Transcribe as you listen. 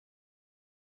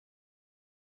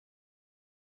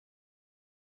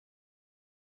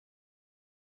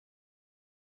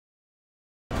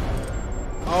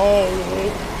Oh,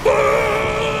 fuck!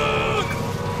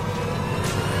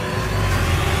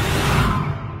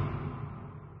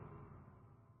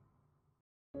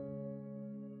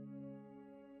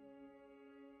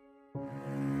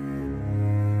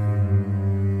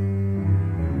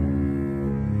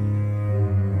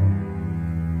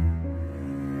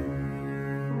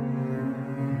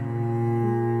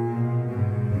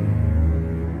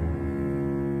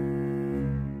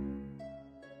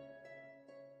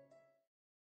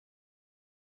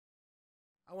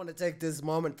 I want to take this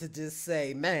moment to just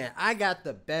say, man, I got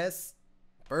the best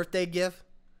birthday gift.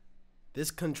 This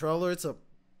controller, it's a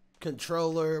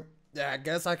controller. I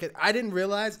guess I didn't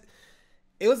realize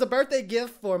it was a birthday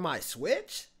gift for my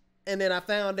Switch. And then I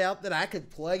found out that I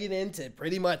could plug it into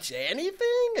pretty much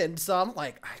anything. And so I'm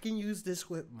like, I can use this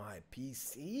with my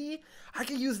PC. I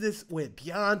can use this with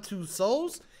Beyond Two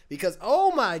Souls. Because,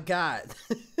 oh my God.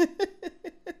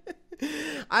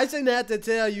 I shouldn't have to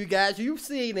tell you guys, you've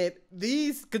seen it.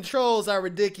 These controls are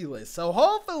ridiculous. So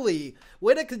hopefully,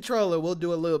 with a controller, we'll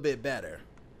do a little bit better.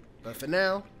 But for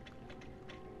now,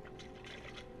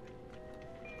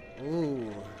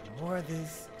 ooh, more of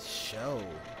this show.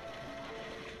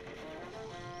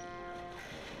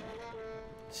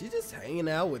 She's just hanging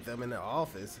out with them in the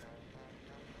office.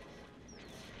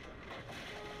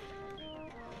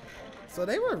 So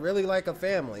they were really like a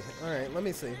family. All right, let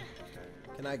me see.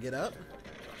 Can I get up?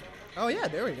 Oh yeah,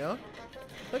 there we go.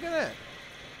 Look at that.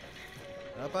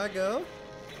 Up I go.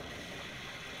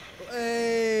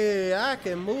 Hey, I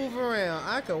can move around.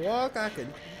 I can walk. I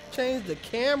can change the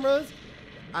cameras.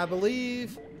 I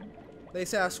believe they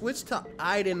say I switched to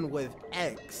Aiden with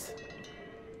X.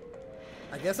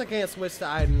 I guess I can't switch to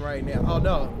Aiden right now. Oh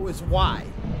no, it's Y.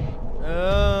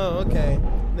 Oh, okay.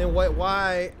 And then what?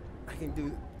 Y? I can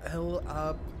do L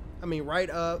up. I mean, right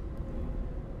up.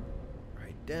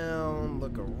 Down,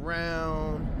 look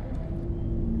around,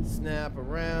 snap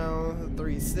around,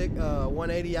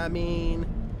 180 I mean,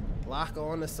 lock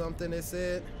on to something it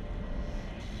said.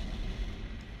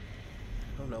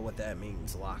 I don't know what that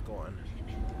means, lock on.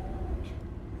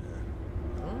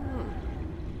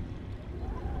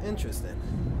 Interesting.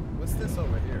 What's this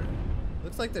over here?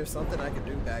 Looks like there's something I could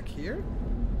do back here.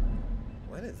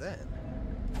 What is that?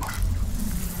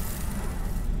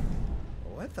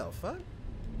 What the fuck?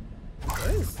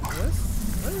 What is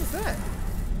that?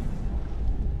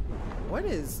 What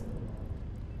is...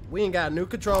 We ain't got a new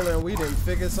controller and we didn't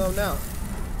figure something out.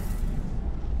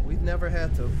 We've never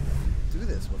had to do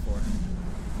this before.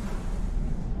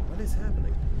 What is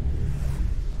happening?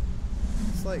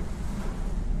 It's like...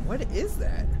 What is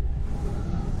that?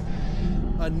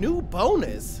 A new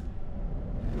bonus?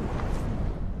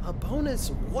 A bonus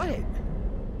what?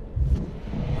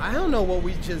 I don't know what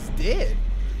we just did.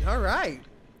 Alright.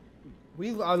 We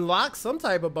unlocked some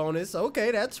type of bonus.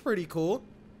 Okay, that's pretty cool.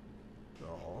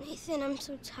 Oh. Nathan, I'm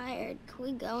so tired. Can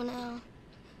we go now?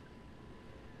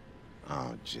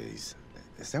 Oh, jeez.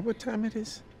 Is that what time it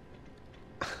is?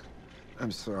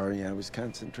 I'm sorry, I was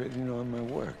concentrating on my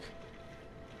work.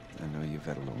 I know you've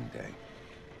had a long day.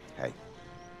 Hey,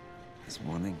 this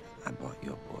morning I bought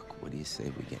you a book. What do you say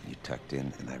we get you tucked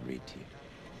in and I read to you?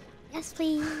 Yes,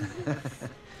 please.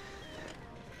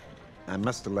 I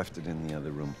must have left it in the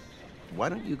other room. Why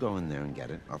don't you go in there and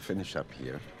get it? I'll finish up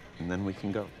here, and then we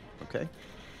can go, okay?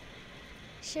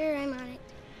 Sure, I'm on it.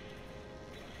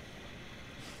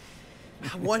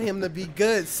 I want him to be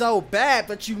good so bad,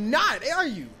 but you not, are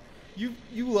you? You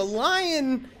a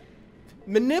lying,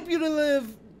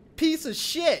 manipulative piece of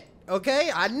shit,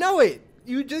 okay? I know it.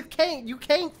 You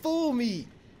can't fool me.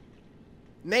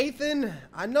 Nathan,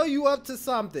 I know you up to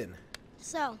something.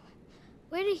 So,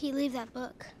 where did he leave that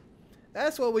book?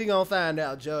 That's what we gonna find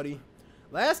out, Jodie.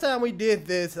 Last time we did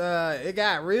this, it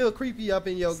got real creepy up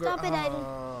in your girl. Stop it, Aiden.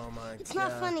 Oh my God. It's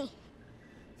not funny.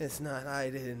 It's not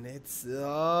Aiden. It's,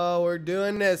 oh, we're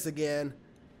doing this again.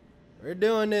 We're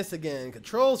doing this again.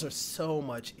 Controls are so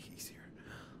much easier.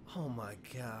 Oh my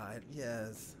God,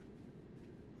 yes.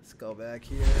 Let's go back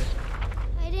here.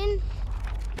 Aiden?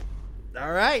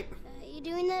 All right. You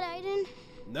doing that, Aiden?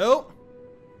 Nope.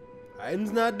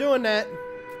 Aiden's not doing that.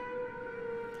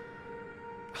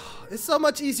 It's so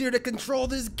much easier to control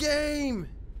this game.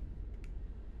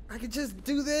 I could just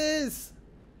do this.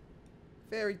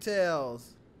 Fairy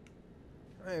tales.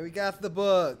 All right, we got the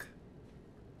book.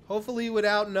 Hopefully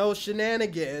without no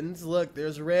shenanigans. Look,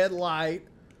 there's red light.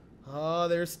 Oh,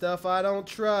 there's stuff I don't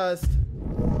trust.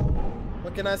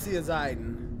 What can I see as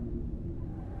Aiden?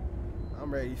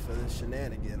 I'm ready for the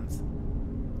shenanigans.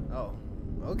 Oh,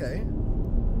 okay.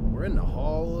 We're in the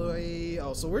hallway.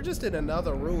 Oh, so we're just in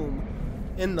another room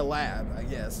in the lab, I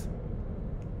guess.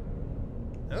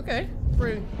 Okay,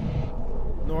 pretty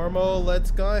normal.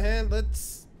 Let's go ahead.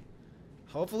 Let's.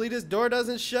 Hopefully this door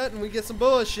doesn't shut and we get some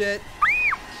bullshit.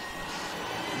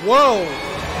 Whoa!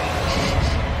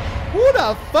 Who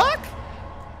the fuck?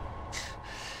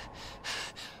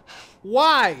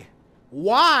 Why?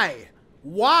 Why?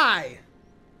 Why?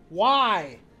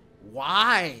 Why?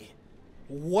 Why?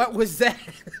 What was that?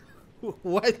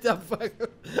 What the fuck?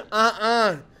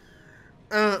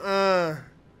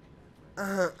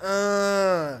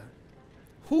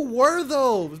 Who were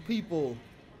those people?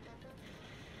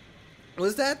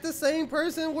 Was that the same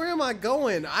person? Where am I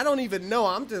going? I don't even know.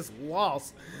 I'm just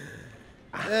lost.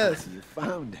 Yes. You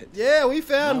found it. Yeah, we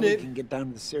found it. We can get down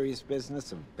to the serious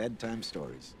business of bedtime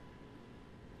stories.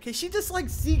 Can she just like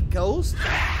see ghosts?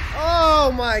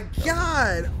 Oh my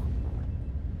god.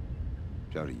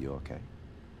 Jodie, you okay?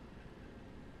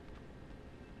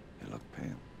 You look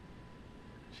pale.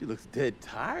 She looks dead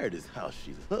tired is how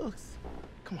she looks.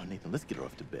 Come on, Nathan, let's get her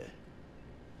off to bed.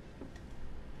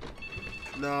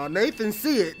 No, Nathan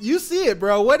see it. You see it,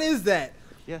 bro. What is that?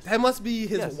 Yes. That must be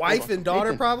his wife and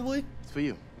daughter, Nathan, probably. it's for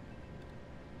you.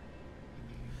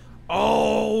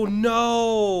 Oh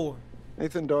no.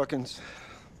 Nathan Dawkins.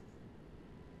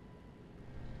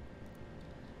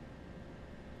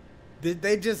 Did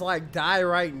they just like die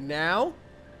right now?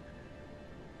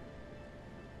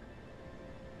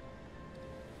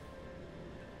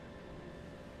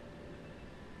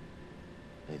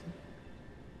 Nathan?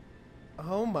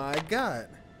 Oh my god.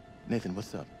 Nathan,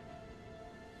 what's up?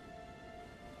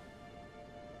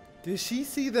 Did she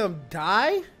see them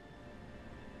die?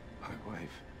 My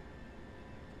wife.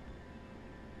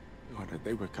 Daughter,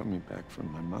 they were coming back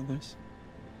from my mother's.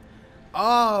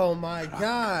 Oh my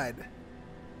god.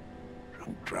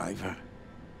 Drunk driver.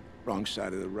 Wrong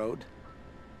side of the road.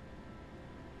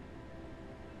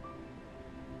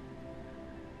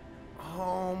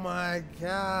 Oh my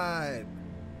god.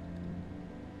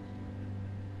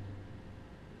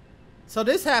 So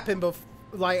this happened before,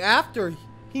 like after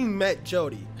he met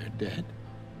Jodie. They're dead.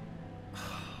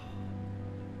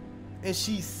 And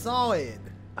she saw it.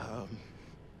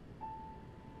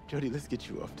 Jodie, let's get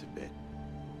you off to bed.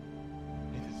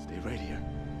 Nathan, stay right here.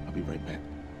 I'll be right back.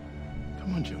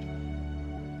 Come on, Jodie.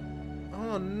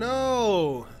 Oh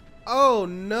no. Oh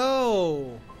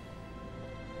no.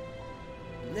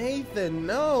 Nathan,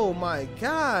 no, my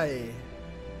guy.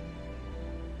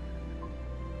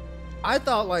 I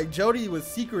thought like Jodie was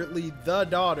secretly the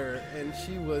daughter and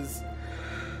she was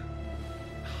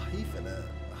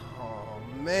oh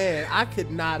man, I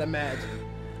could not imagine.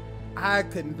 I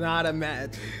could not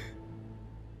imagine.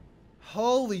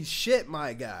 Holy shit,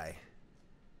 my guy.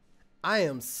 I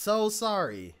am so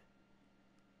sorry.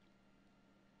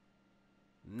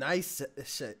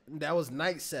 That was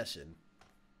night session.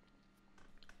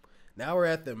 Now we're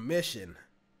at the mission.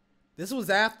 This was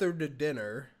after the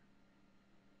dinner.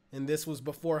 And this was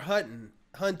before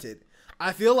hunted.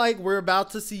 I feel like we're about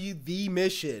to see the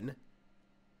mission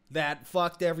that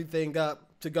fucked everything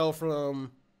up, to go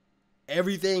from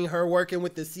everything her working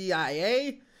with the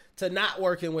CIA to not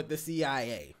working with the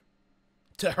CIA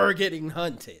to her getting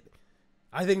hunted.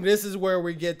 I think this is where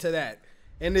we get to that.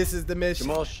 And this is the mission.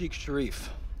 Gemaal Sheik Charrief,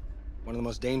 one of the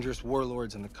most dangerous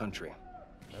warlords in the country.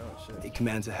 Oh, shit. He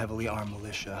commands a heavily armed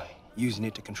militia, using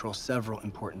it to control several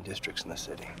important districts in the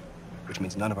city, which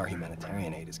means none of our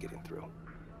humanitarian aid is getting through.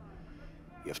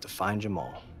 You have to find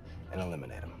Gemaal and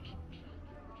eliminate him.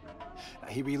 Now,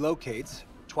 he relocates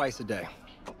twice a day.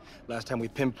 Last time we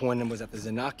pinpointed him was at the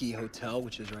Zanaki Hotel,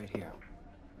 which is right here.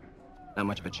 Not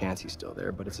much of a chance he's still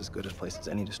there, but it's as good a place as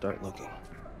any to start looking.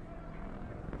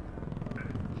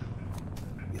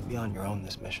 You'll be on your own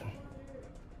this mission.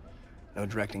 No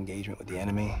direct engagement with the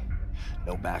enemy,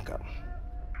 no backup.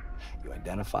 You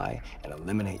identify and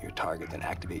eliminate your target, then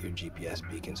activate your GPS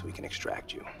beacon so we can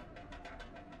extract you.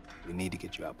 We need to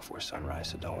get you out before sunrise,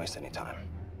 so don't waste any time.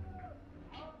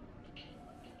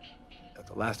 Look,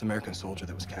 the last American soldier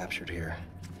that was captured here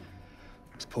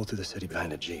was pulled through the city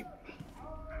behind a Jeep.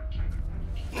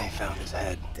 They found his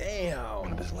head. Damn.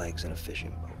 One of his legs in a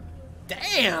fishing boat.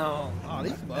 Damn. Oh,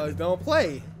 these bugs don't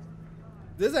play.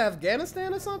 This is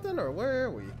Afghanistan or something? Or where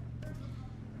are we?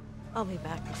 I'll be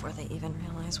back before they even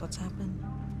realize what's happened.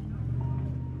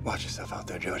 Watch yourself out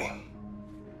there, Jodie.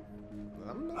 I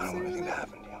don't want anything to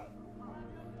happen to you.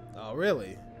 Oh,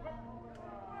 really?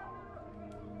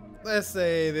 Let's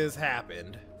say this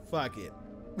happened. Fuck it.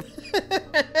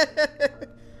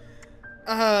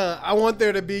 I want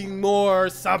there to be more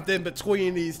something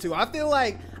between these two. I feel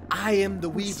like I am the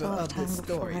weaver of this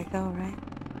story. I go, right?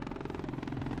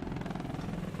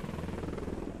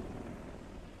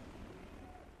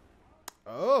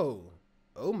 Oh.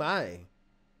 Oh my.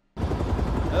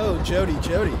 Oh,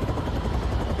 Jodie.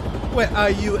 What are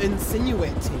you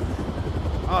insinuating?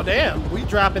 Oh, damn. We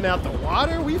dropping out the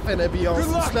water? We finna be on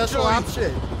some special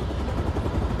option.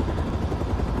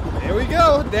 There we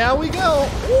go. Down we go.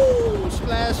 Ooh,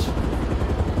 splash.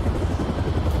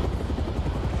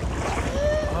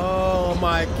 Oh,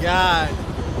 my God.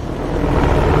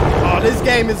 Oh, this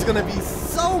game is gonna be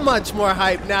so much more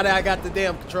hype now that I got the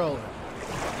damn controller.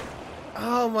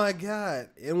 Oh, my God.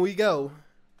 In we go.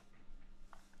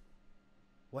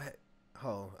 What?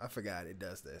 Oh, I forgot it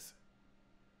does this.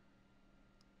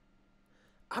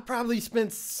 I probably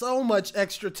spent so much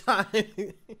extra time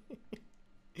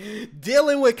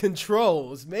dealing with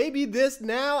controls. Maybe this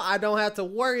now I don't have to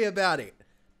worry about it.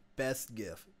 Best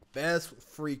gift. Best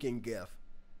freaking gift.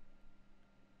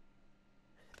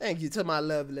 Thank you to my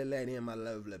lovely lady and my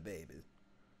lovely baby.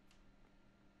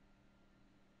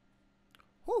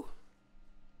 Whew.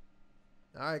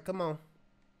 All right, come on.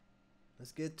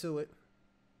 Let's get to it.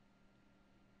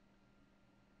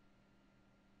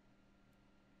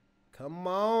 Come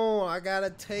on, I gotta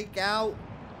take out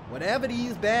whatever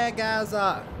these bad guys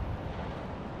are.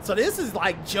 So this is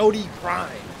like Jodie prime.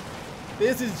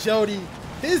 This is Jodie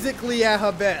physically at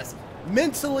her best.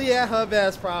 Mentally at her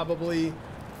best, probably.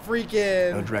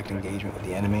 Freaking... No direct engagement with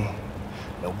the enemy.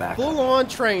 No backup. Full on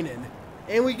training.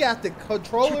 And we got the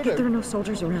controller. Check that there are no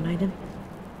soldiers around, Aiden.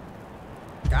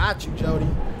 Got you,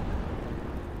 Jodie.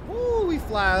 Woo, we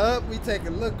fly up. We take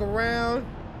a look around.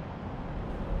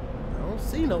 I don't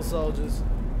see no soldiers.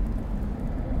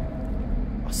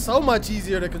 So much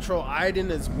easier to control Aiden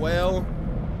as well.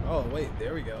 Oh, wait,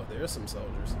 there we go. There's some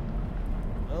soldiers.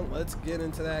 Well, let's get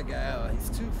into that guy. Oh, he's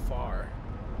too far.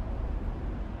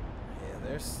 Yeah,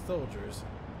 there's soldiers.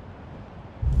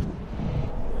 Yeah.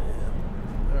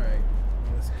 Alright,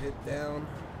 let's get down.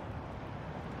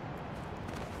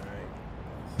 Alright.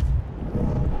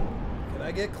 Can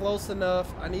I get close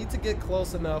enough? I need to get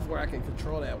close enough where I can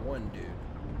control that one dude.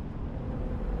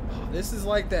 This is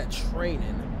like that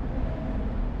training.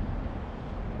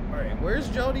 Alright, where's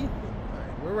Jodie?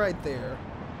 Alright, we're right there.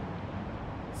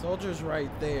 Soldier's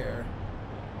right there.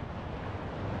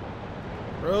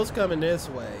 Bro's coming this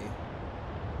way.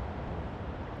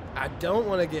 I don't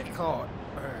want to get caught.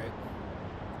 Alright.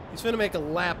 He's finna make a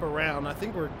lap around. I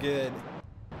think we're good.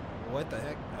 What the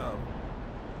heck? Oh.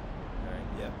 Alright,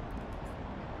 yep.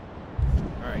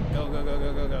 Alright, go.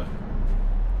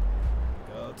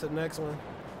 Go to the next one.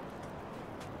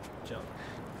 Jump.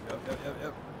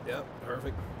 Yep,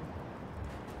 perfect.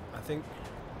 I think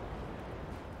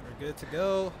we're good to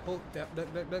go. Hold, duck.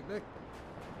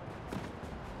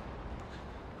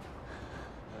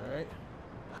 Alright.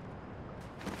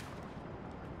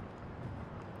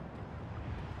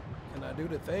 Can I do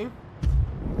the thing?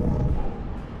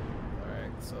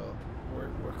 Alright, so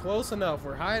we're close enough.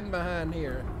 We're hiding behind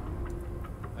here.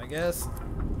 I guess.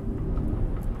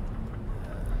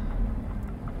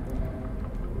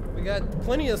 We got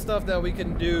plenty of stuff that we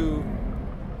can do.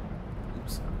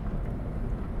 Oops.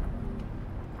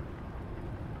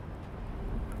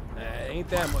 Ain't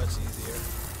that much easier.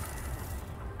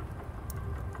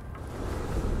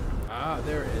 Ah,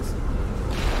 there it is.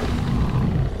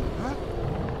 Huh?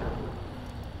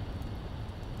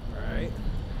 Alright.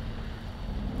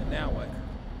 And now what?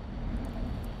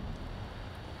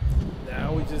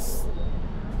 Now we just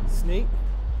sneak.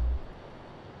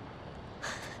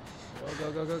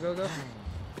 Go.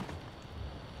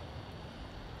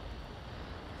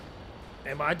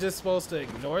 Am I just supposed to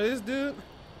ignore this dude?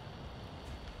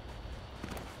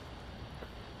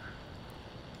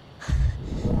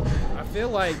 I feel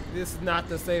like this is not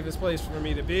the safest place for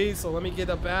me to be, so let me get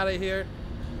up out of here.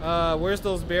 Where's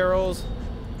those barrels?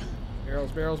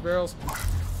 Barrels. There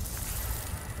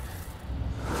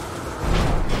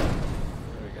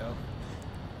we go.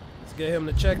 Let's get him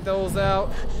to check those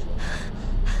out.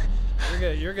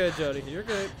 You're good, Jodie. You're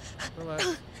good.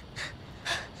 Relax.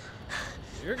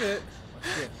 You're good.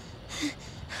 Let's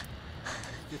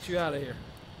get you out of here.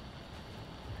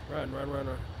 Run.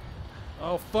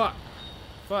 Oh, fuck.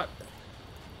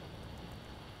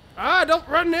 Ah, don't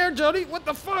run there, Jodie. What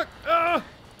the fuck?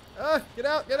 Get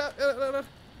out.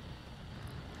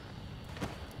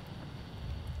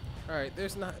 Alright,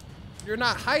 you're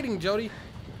not hiding, Jodie.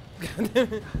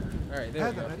 Alright, there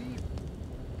we go.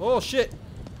 Oh, shit.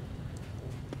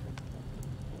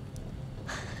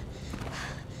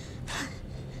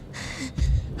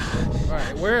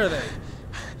 Alright, where are they?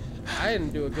 I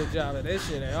didn't do a good job of this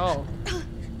shit at all.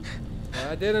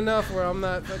 I did enough where I'm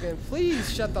not fucking...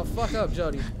 Please shut the fuck up,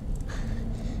 Jodie.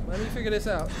 Let me figure this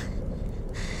out.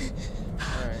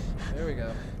 Alright, there we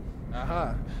go.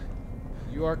 Aha.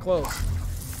 You are close.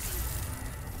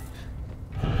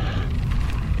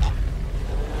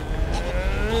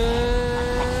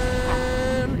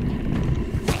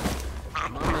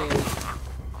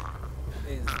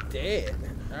 dead.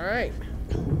 Alright.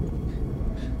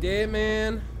 Dead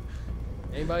man.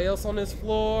 Anybody else on this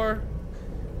floor?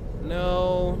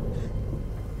 No.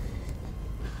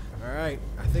 Alright,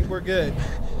 I think we're good.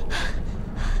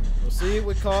 Proceed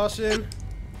with caution.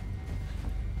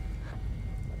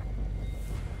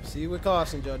 Proceed with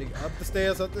caution, Jodie. Up the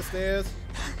stairs, up the stairs.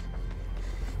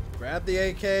 Grab the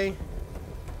AK.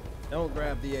 Don't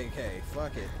grab the AK.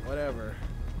 Fuck it. Whatever.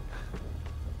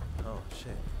 Oh,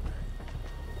 shit.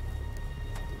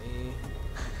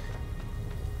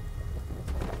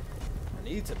 I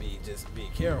need to just be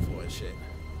careful and shit.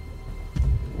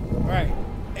 Alright.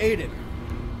 Aiden.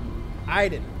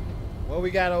 What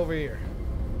we got over here?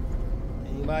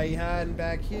 Anybody hiding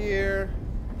back here?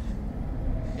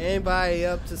 Anybody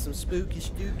up to some spooky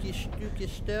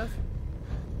stuff?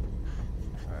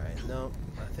 Alright, no.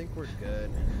 I think we're good.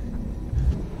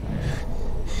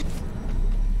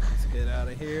 Let's get out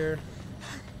of here.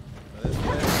 This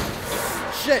way.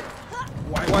 Shit!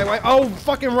 Why? Oh,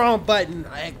 fucking wrong button.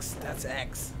 X. That's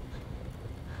X.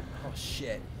 Oh,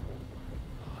 shit.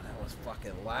 Oh, that was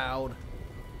fucking loud.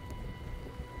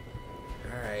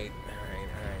 Alright.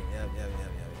 Yep.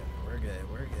 We're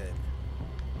good.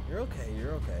 You're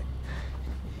okay.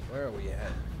 Where are we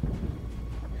at?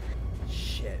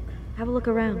 Shit. Have a look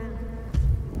around.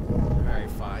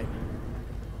 Alright, fine.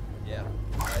 Yeah,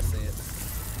 I see it.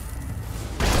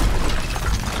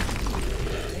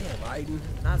 Damn, Aiden.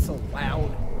 Not so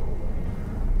loud.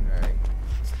 Alright.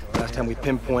 Last time we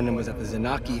pinpointed him was at the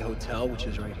Zanaki Hotel, which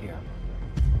is right here.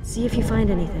 See if you find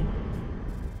anything.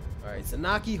 Alright,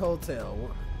 Zanaki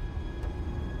Hotel.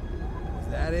 Is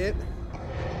that it?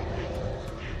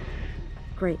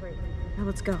 Great. Now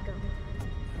let's go. Alright,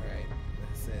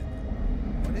 that's it.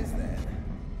 What is that?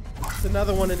 It's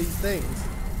another one of these things.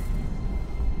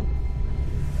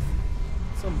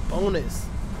 Some bonus.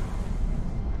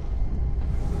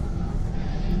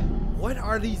 What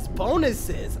are these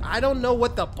bonuses? I don't know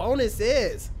what the bonus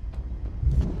is.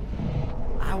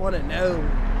 I want to know.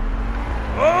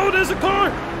 Oh, there's a car!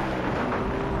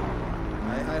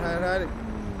 Hide.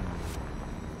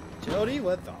 Jodie,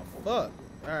 what the fuck?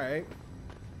 Alright.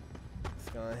 Let's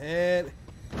go ahead.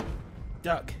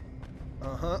 Duck.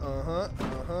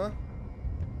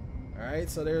 Alright,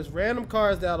 so there's random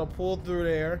cars that'll pull through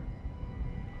there.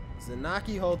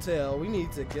 Zanaki Hotel. We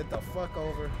need to get the fuck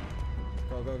over.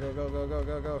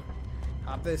 Go.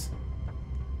 Hop this.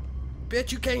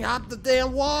 Bitch, you can't hop the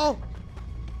damn wall.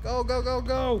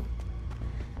 Go.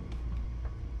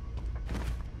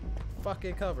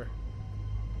 Fucking cover.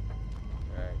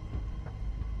 Alright.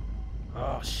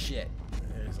 Oh, shit.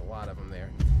 There's a lot of them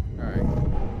there. Alright.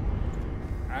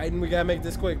 Alright, we gotta make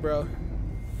this quick, bro.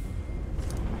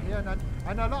 أحيانا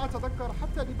أنا لا أتذكر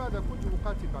حتى لماذا كنت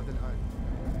أقاتل بعد الآن.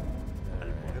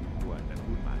 المهم هو أن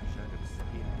نكون مع الجانب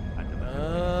الصحيح.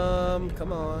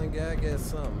 Come on, gotta get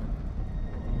something.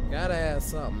 Gotta have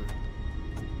something.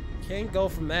 Can't go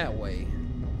from that way.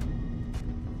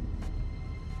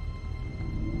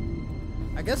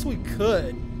 I guess we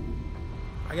could.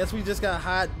 I guess we just got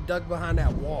ducked behind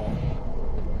that wall.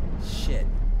 Shit.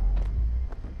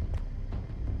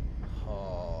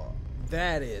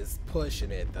 That is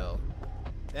pushing it, though.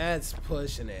 That's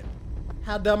pushing it.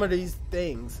 How dumb are these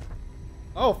things?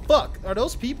 Oh, fuck. Are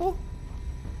those people?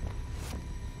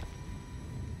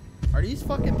 Are these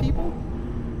fucking people?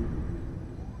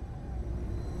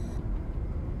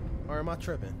 Or am I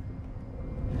tripping?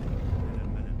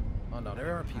 Oh, no,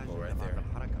 there are people right there.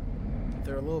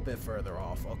 They're a little bit further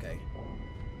off. Okay.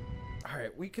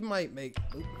 Alright, we might make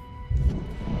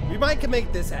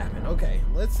this happen. Okay,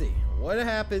 let's see. What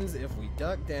happens if we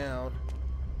duck down?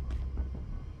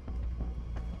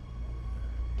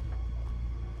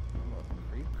 Come on,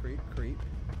 creep.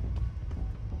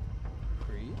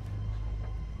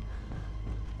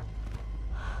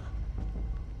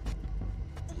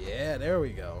 Yeah, there we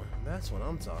go. That's what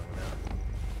I'm talking about.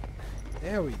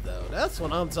 There we go. That's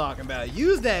what I'm talking about.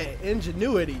 Use that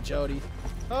ingenuity, Jodie.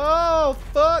 Oh,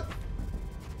 fuck.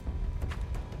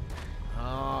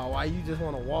 Oh, why you just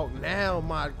want to walk now,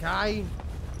 my guy?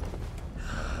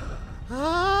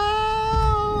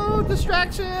 Oh,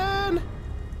 distraction.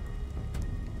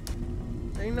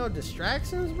 Ain't no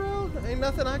distractions, bro. Ain't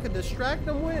nothing I could distract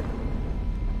them with.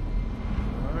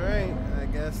 All right, I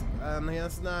guess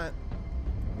not.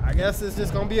 I guess it's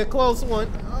just gonna be a close one.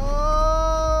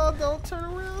 Oh, don't turn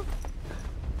around.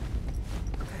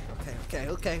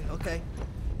 Okay.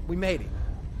 We made it.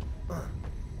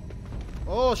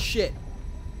 Oh shit.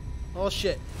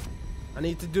 I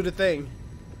need to do the thing.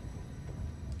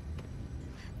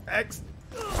 X.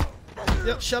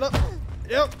 Yep, shut up.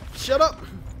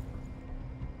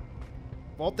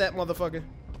 Vault that motherfucker.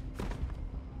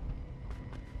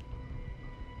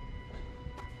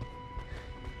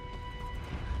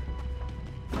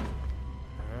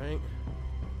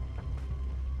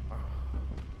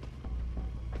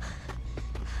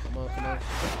 Come on, come on.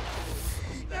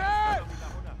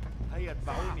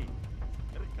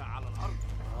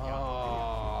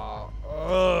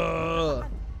 Oh.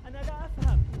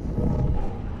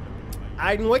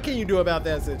 Aiden, what can you do about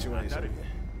that situation?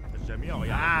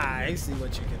 Ah, I see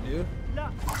what you can do.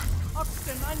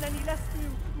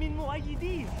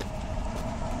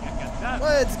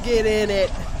 Let's get in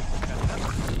it.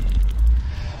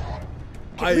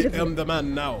 I am the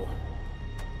man now.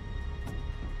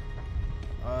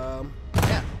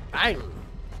 Yeah, bang.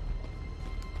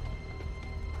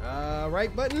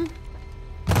 Right button.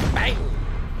 Bang.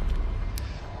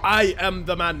 I am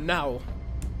the man now.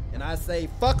 And I say,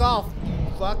 fuck off, you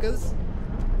fuckers.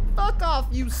 Fuck off,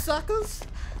 you suckers.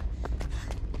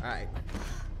 Alright.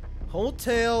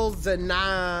 Hotel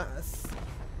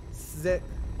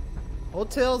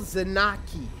Hotel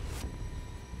Zanaki.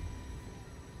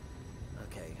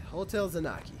 Okay, Hotel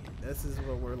Zanaki. This is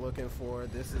what we're looking for.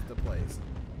 This is the place.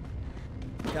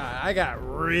 God, I got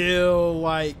real,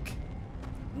 like,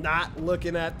 not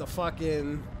looking at the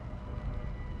fucking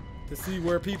to see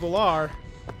where people are.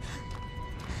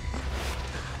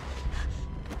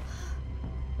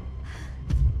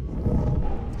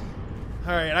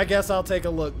 Alright, I guess I'll take a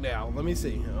look now. Let me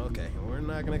see. Okay, we're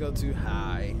not gonna go too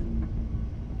high.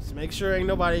 Just make sure ain't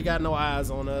nobody got no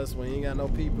eyes on us. We ain't got no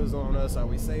peepers on us. Are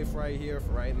we safe right here for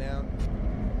right now?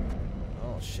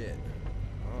 Oh, shit.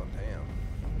 Oh, damn.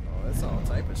 Oh, that's all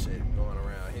type of shit going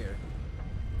around here.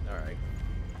 Alright.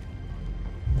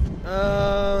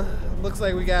 Looks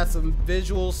like we got some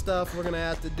visual stuff we're gonna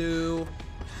have to do.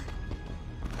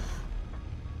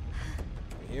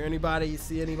 You hear anybody? You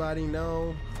see anybody?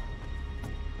 No?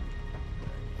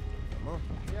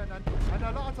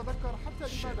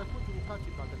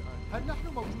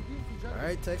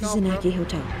 Alright, take off, bro. Zanaki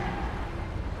Hotel.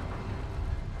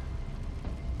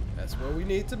 That's where we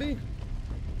need to be.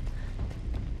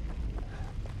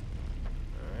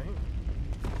 Alright.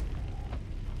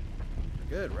 We're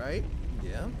good, right?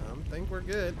 Yeah, I think we're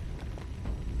good.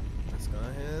 Let's go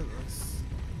ahead. Let's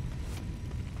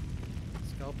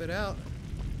scope it out.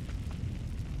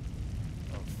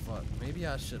 Oh, fuck. Maybe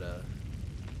I should have.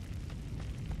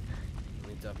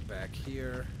 Up back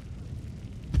here.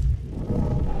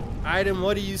 Item,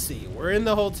 what do you see? We're in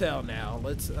the hotel now.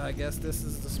 Let's, I guess this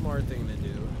is the smart thing to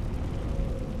do.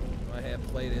 Go ahead,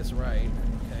 play this right.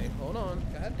 Okay, hold on.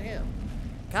 Goddamn.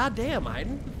 Goddamn,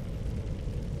 Item.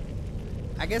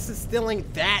 I guess it still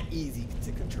ain't that easy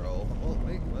to control. Oh,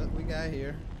 wait, what we got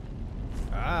here?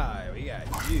 Ah, we got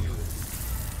you.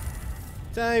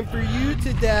 Time for you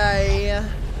to die.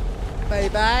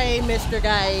 Bye-bye, Mr.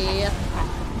 Guy.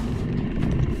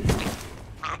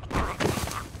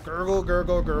 Gurgle,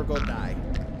 gurgle, gurgle, die.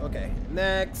 Okay,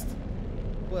 next.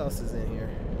 Who else is in here?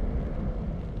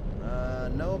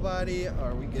 Nobody.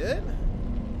 Are we good?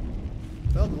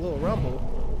 Felt a little rumble.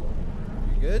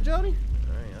 You good, Jodie?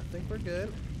 Alright, I think we're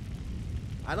good.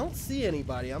 I don't see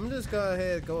anybody. I'm just gonna go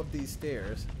ahead and go up these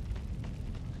stairs.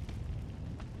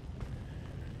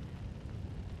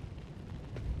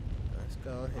 Let's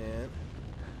go ahead.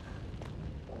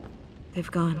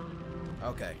 They've gone.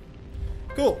 Okay.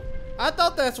 Cool. I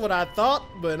thought that's what I thought,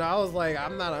 but I was like,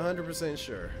 I'm not 100%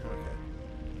 sure. Okay.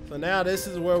 So now this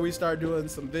is where we start doing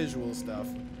some visual stuff.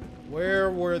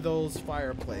 Where were those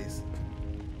fireplaces?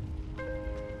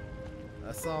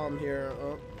 I saw them here.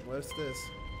 Oh, what's this?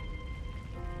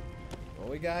 What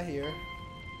we got here?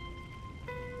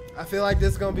 I feel like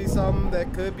this is going to be something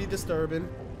that could be disturbing.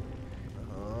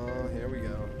 Oh, here we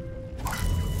go.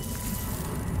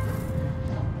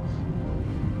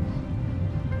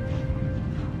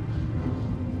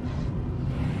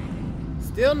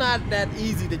 Still not that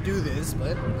easy to do this,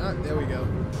 but there we go.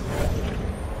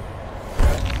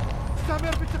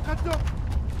 استمر بالتقدم.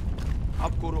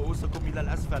 عبقوا رؤوسكم إلى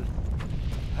الأسفل.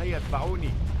 هيا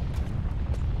اتبعوني.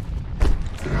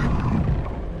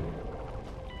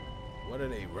 What are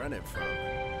they running from?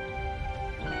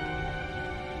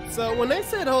 So when they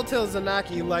said Hotel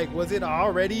Zanaki, like, was it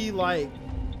already like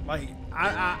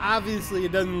I obviously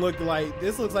it doesn't look like,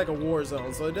 this looks like a war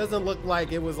zone, so it doesn't look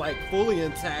like it was like fully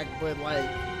intact, but like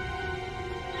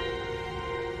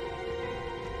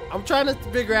I'm trying to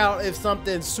figure out if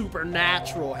something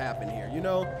supernatural happened here. You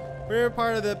know, we're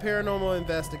part of the paranormal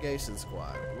investigation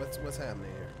squad. What's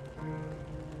happening here?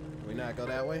 Can we not go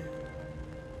that way?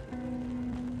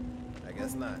 I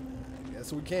guess not. I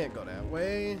guess we can't go that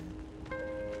way.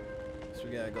 So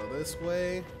we gotta go this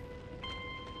way.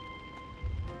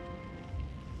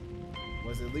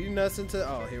 Was it leading us into?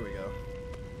 Oh, here we go.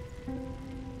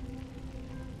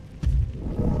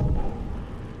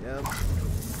 Yep.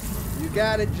 You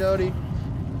got it, Jodie.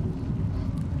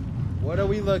 What are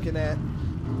we looking at?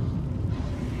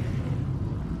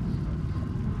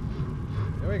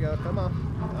 we go. Come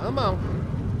on. Come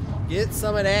on. Get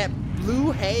some of that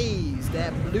blue haze.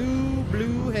 That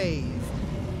blue haze.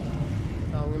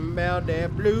 Talking about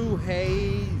that blue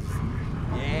haze.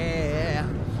 Yeah.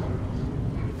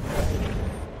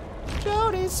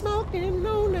 Jodie smoking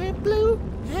on that blue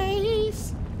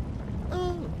haze.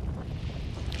 Oh.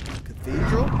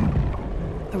 Cathedral?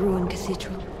 A ruined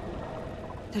cathedral.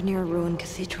 They're near a ruined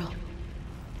cathedral.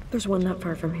 There's one not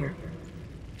far from here.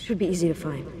 Should be easy to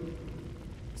find.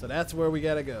 So that's where we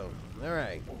gotta go.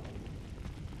 Alright.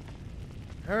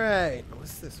 Alright.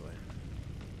 What's this way?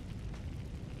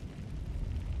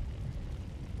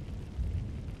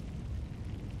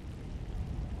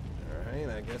 Alright,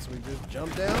 I guess we just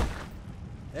jump down.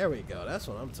 There we go. That's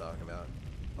what I'm talking about.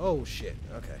 Oh shit.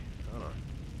 Okay. Hold on.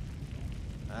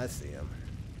 I see him.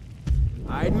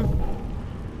 Hiding.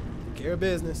 Take care of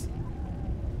business.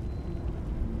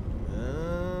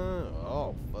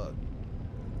 Oh fuck.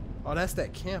 Oh, that's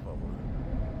that camp over.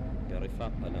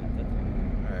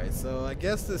 Alright, so I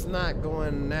guess it's not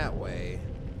going that way.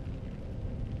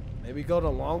 Maybe go the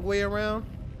long way around?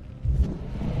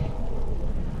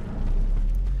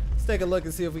 Let's take a look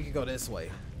and see if we can go this way.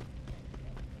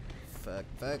 Fuck.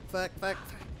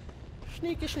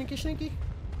 Sneaky.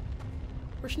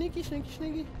 We're sneaky.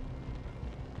 Sneaky.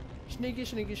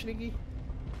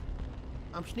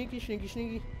 I'm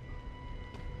sneaky.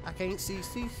 I can't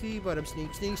see, but I'm sneaky.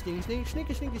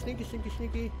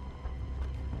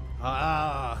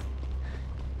 Ah.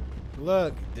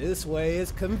 Look, this way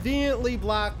is conveniently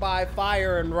blocked by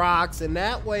fire and rocks, and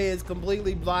that way is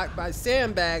completely blocked by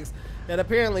sandbags that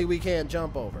apparently we can't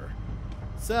jump over.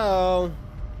 So,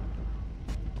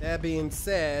 that being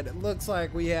said, it looks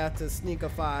like we have to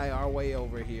sneakify our way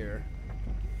over here.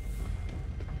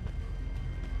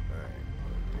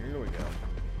 Alright, here we go.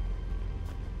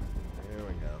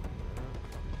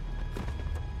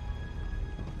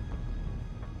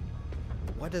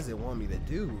 What does it want me to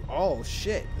do? Oh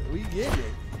shit, we get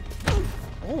it.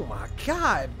 Oh my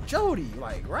god, Jodie,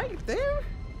 like right there?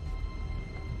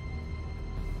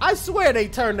 I swear they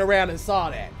turned around and saw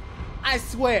that. I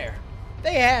swear.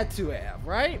 They had to have,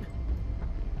 right?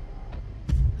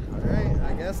 Alright,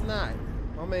 I guess not.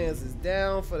 My man's is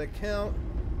down for the count.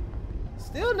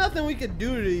 Still nothing we could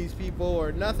do to these people,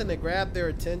 or nothing to grab their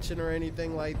attention or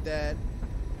anything like that.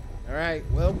 Alright,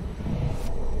 well,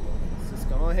 let's just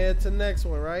go ahead to the next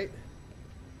one, right?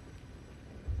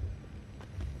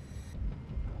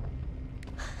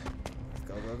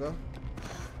 Let's go.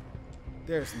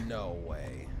 There's no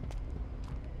way.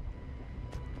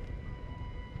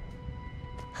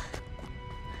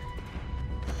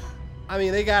 I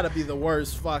mean, they gotta be the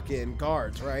worst fucking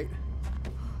guards, right?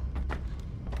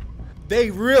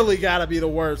 They really gotta be the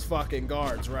worst fucking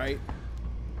guards, right?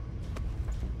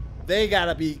 They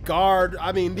gotta be guard.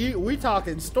 I mean, we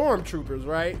talking stormtroopers,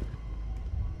 right?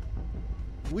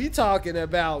 We talking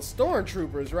about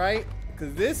stormtroopers, right?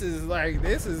 Because this is like,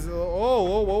 this is,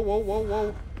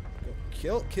 whoa.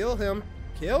 Kill him.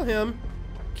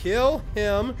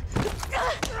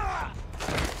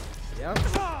 Yep.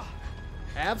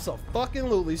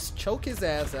 Abso-fucking-lutely choke his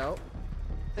ass out.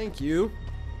 Thank you.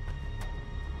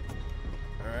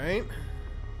 Alright.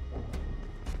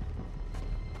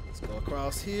 Let's go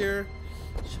across here.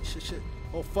 Shit.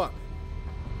 Oh, fuck.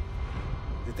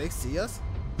 Did they see us?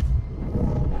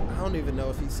 I don't even know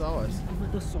if he saw us.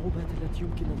 مدى الصعوبات التي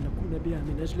يمكن أن نكون بها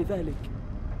من أجل ذلك؟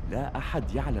 لا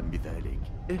أحد يعلم بذلك.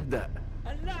 اهدأ.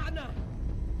 اللعنة.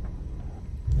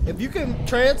 If you can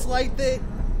translate it,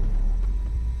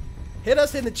 hit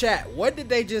us in the chat. What did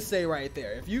they just say right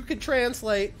there? If you could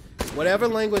translate whatever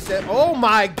language that... Oh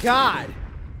my god!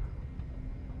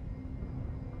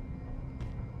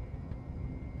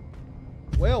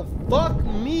 Well, fuck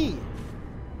me.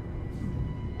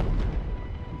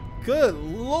 Good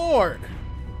lord.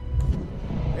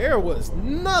 There was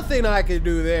nothing I could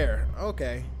do there.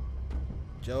 Okay.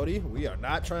 Jodie, we are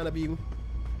not trying to be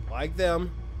like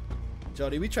them.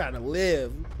 Jodie, we trying to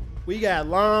live. We got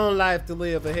long life to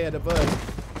live ahead of us.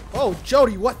 Oh,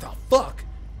 Jodie, what the fuck?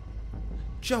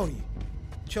 Jodie,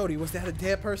 was that a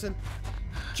dead person?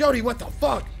 Jodie, what the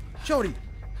fuck? Jodie,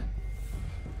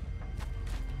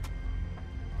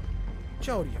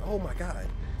 oh my god.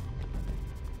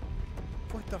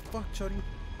 What the fuck, Jodie?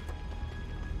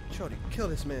 Jodie, kill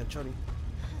this man, Jodie.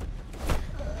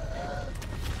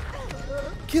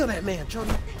 Kill that man,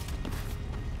 Jodie.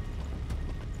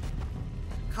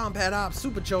 Combat Ops,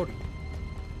 Super Jodie.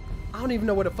 I don't even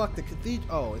know where the fuck the cathedral...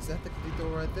 Oh, is that the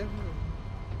cathedral right there?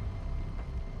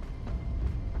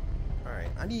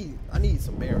 Alright, I need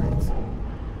some bearings.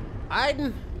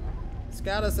 Aiden,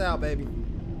 scout us out, baby.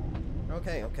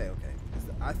 Okay.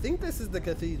 I think this is the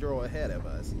cathedral ahead of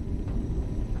us.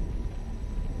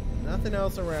 Nothing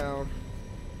else around.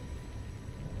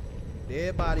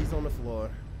 Dead bodies on the floor.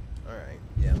 Alright,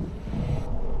 yeah.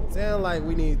 Sound like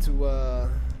we need to go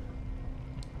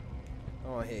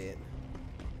ahead.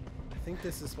 I think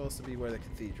this is supposed to be where the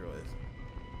cathedral is.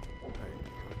 Alright.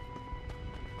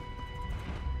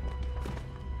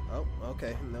 Oh,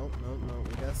 okay. Nope.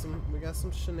 We got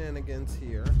some shenanigans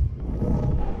here.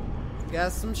 We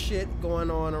got some shit going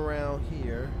on around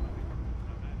here.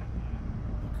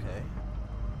 Okay.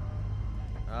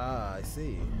 Ah, I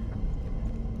see.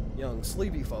 Young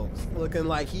sleepy folks looking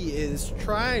like he is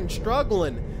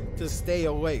struggling to stay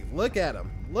awake. Look at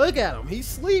him. Look at him. He's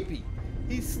sleepy.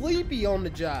 He's sleepy on the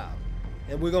job.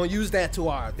 And we're going to use that to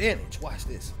our advantage. Watch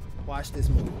this. Watch this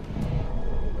move.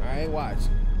 All right, watch.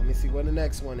 Let me see what the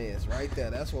next one is. Right there.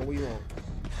 That's what we want.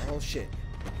 Oh, shit.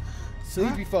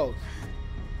 Sleepy folks.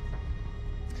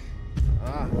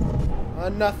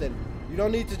 Nothing. You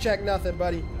don't need to check nothing,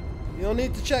 buddy. You don't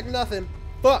need to check nothing.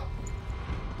 Fuck.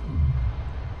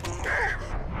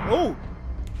 Oh.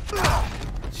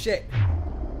 Shit.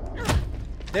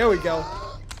 There we go.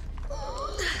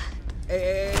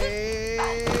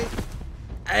 Hey.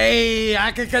 Hey,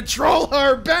 I can control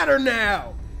her better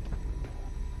now.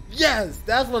 Yes,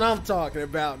 that's what I'm talking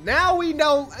about. Now we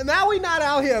know. Now we not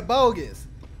out here bogus.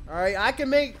 All right, I can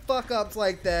make fuck ups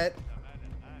like that.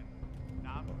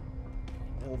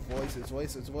 Oh, voices.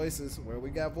 Where we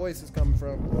got voices coming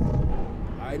from?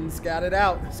 Aiden, scout it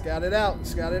out.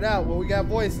 Where we got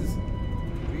voices?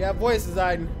 We got voices,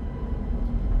 Aiden.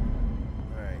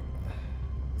 All right.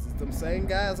 Is this them same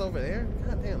guys over there?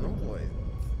 God damn, them boys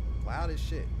loud as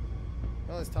shit.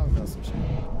 Oh, let's talk about some shit.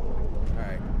 All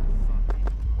right.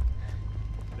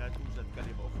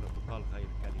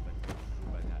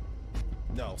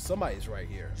 No, somebody's right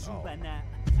here. Oh.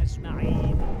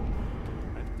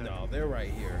 No, they're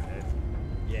right here.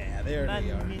 Yeah, there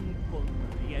they are.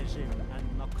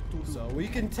 So we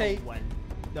can take...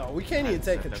 No, we can't even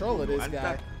take control of this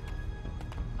guy.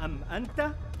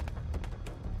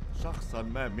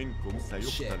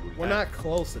 Shit, we're not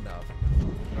close enough.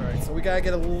 Alright, so we gotta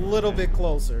get a little bit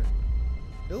closer.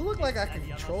 It look like I can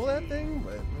control that thing,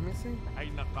 but let me see.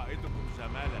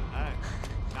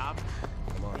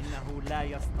 Come on.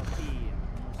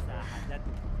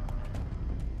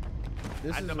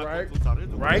 This is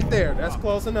right there. That's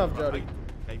close enough, Jodie.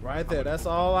 Right there. That's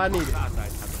all I needed.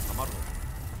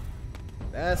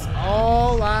 That's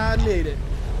all I needed.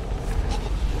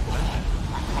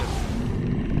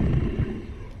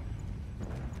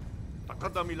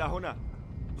 تقدم إلى هنا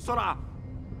بسرعة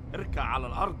اركع على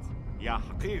الأرض يا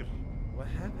حقير. What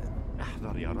happened?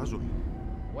 احذر يا رجل.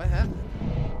 What happened?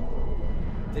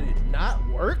 Did it not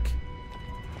work?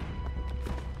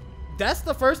 That's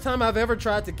the first time I've ever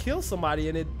tried to kill somebody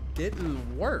and it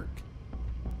didn't work.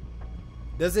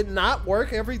 Does it not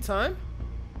work every time?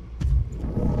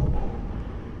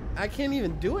 I can't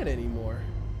even do it anymore.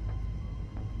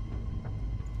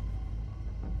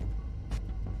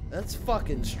 That's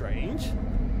fucking strange.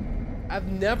 I've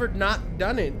never not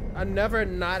done it. I've never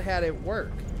not had it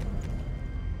work.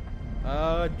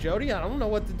 Jodie, I don't know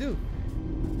what to do.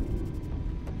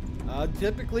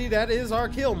 Typically that is our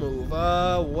kill move.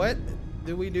 What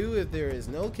do we do if there is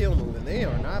no kill move? And they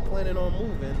are not planning on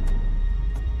moving.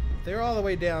 They're all the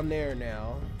way down there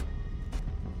now.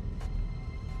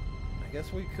 I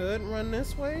guess we could run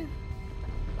this way.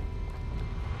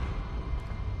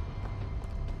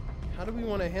 How do we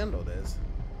want to handle this?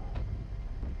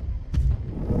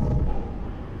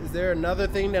 Is there another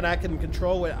thing that I can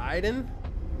control with Aiden?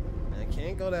 I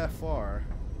can't go that far.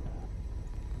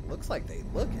 Looks like they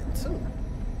looking too.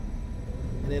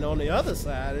 And then on the other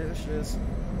side, it's just...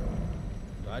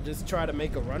 Do I just try to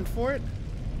make a run for it?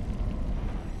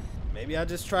 Maybe I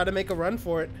just try to make a run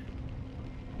for it.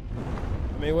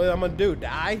 I mean, what I'm gonna do?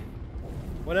 Die?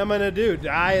 What am I gonna do?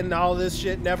 Die and all this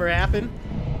shit never happened?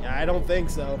 Yeah, I don't think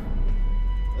so.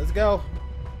 Let's go.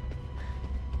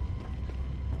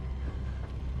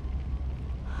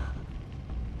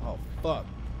 Oh, fuck.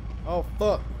 Oh,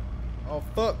 fuck. Oh,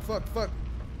 fuck. Fuck.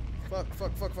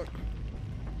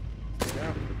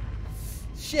 Yeah.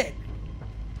 Shit.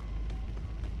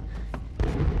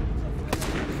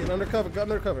 Get under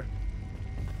cover.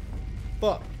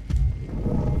 Fuck.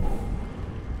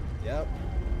 Yep.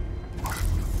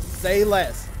 Say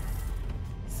less.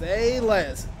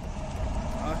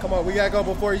 Come on, we gotta go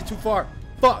before he's too far.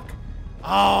 Fuck.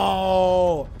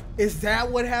 Oh, is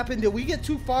that what happened? Did we get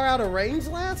too far out of range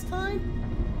last time?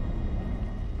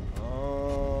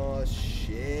 Oh,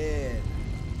 shit.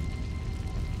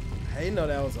 I didn't know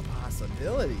that was a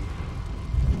possibility.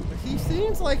 But he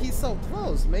seems like he's so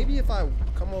close. Maybe if I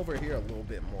come over here a little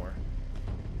bit more.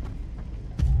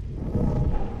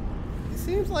 He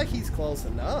seems like he's close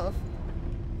enough.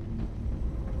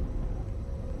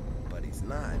 But he's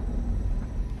not.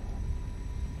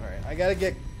 Alright, I gotta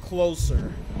get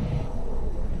closer.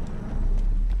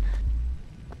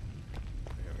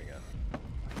 There we go.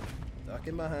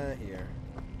 Ducking behind here.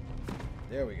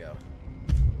 There we go.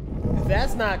 If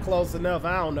that's not close enough,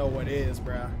 I don't know what is,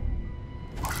 bruh.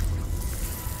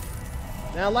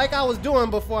 Now, like I was doing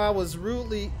before I was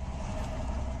rudely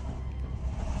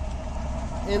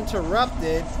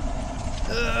interrupted.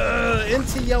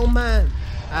 Into your mind.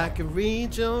 I can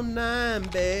read your mind,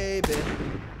 baby.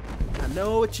 I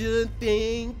know what you're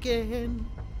thinking.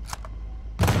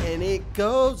 And it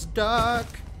goes dark.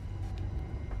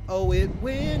 Oh, it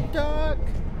went dark.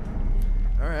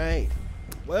 Alright.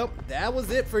 Well, that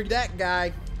was it for that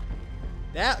guy.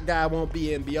 That guy won't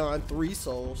be in Beyond 3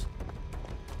 Souls.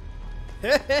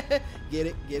 Get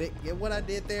it, get it. Get what I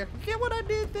did there. Get what I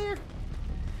did there.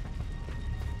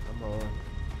 Come on.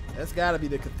 That's gotta be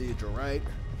the cathedral, right?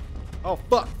 Oh,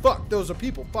 fuck, fuck. Those are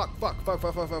people. Fuck, fuck, fuck,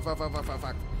 fuck, fuck, fuck, fuck, fuck, fuck, fuck,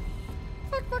 fuck.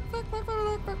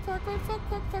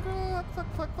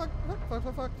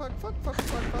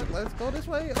 Let's go this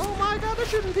way. Oh my god, they're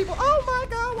shooting people. Oh my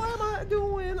god, what am I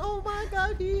doing? Oh my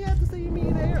god, he had to see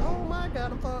me there. Oh my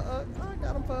god, I'm fucked. I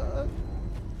got him fucked.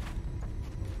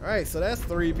 Alright, so that's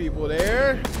 3 people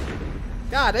there.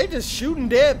 God, they just shooting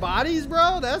dead bodies,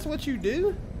 bro? That's what you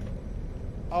do?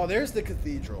 Oh, there's the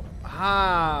cathedral.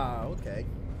 Ah, okay.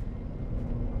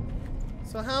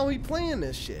 So how are we playing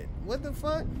this shit? What the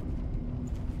fuck?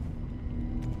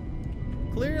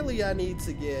 Clearly I need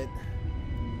to get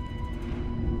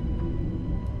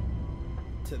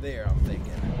to there, I'm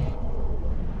thinking.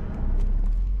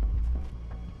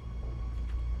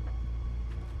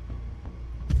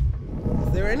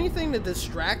 Is there anything to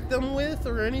distract them with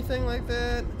or anything like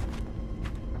that?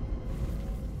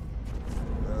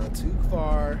 Too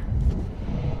far.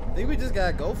 I think we just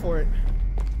gotta go for it.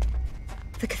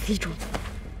 The cathedral.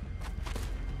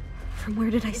 From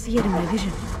where did I see it in my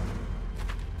vision?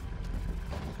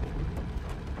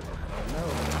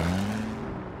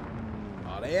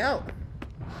 Are they out?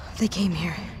 They came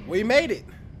here. We made it.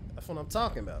 That's what I'm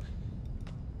talking about.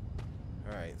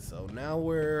 Alright, so now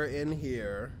we're in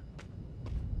here.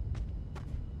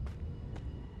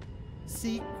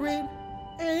 Secret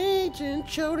Agent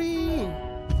Jodie.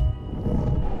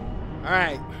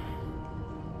 Alright.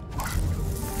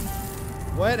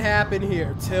 What happened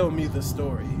here? Tell me the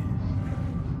story.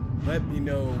 Let me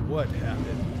know what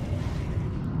happened.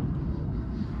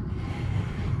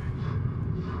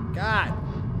 God,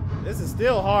 this is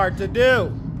still hard to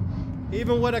do.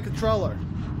 Even with a controller.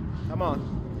 Come on.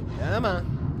 Come on.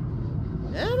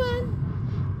 Come on.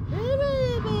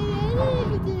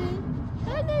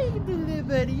 I know you can do it,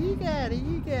 buddy. You got it.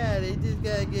 You got it. Just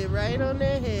gotta get right on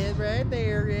that head right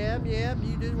there. Yep, yep.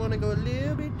 You just want to go a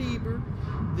little bit deeper.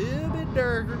 A little bit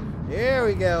darker. There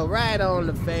we go. Right on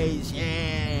the face.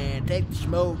 Yeah. Take the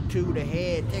smoke to the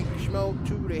head. Take the smoke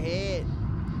to the head.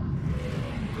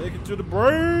 Take it to the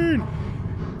brain.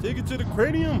 Take it to the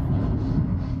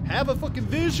cranium. Have a fucking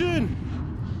vision.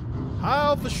 High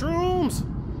off the shrooms.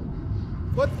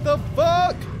 What the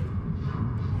fuck?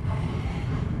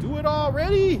 Do it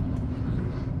already?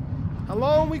 How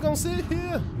long we gonna sit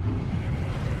here?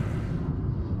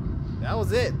 That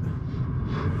was it.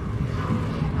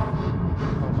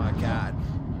 Oh my god.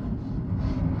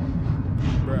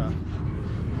 Bruh.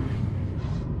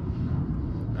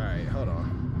 Alright, hold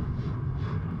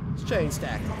on. Let's change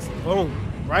tactics. Boom.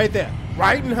 Right there.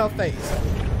 Right in her face.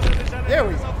 There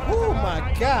we go. Oh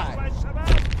my god.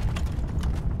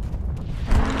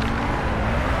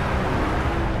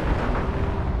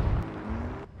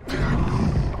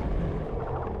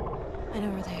 I know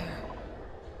where they are.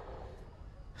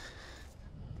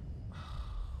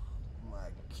 Oh my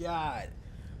god.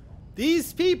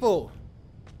 These people.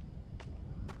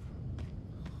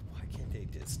 Why can't they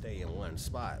just stay in one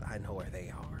spot? I know where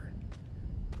they are.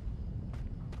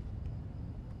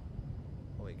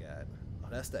 Oh my god. Oh,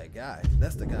 that's that guy.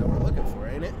 That's the guy we're looking for,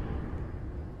 ain't it?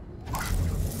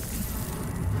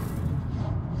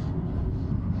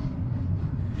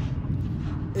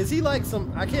 Is he like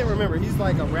some, I can't remember, he's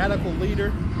like a radical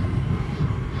leader?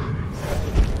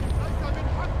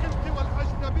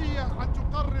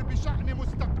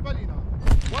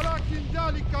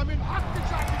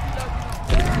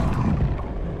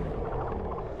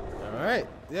 Alright,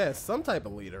 yeah, some type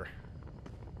of leader.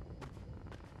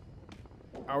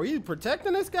 Are we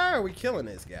protecting this guy or are we killing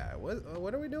this guy?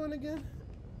 What are we doing again?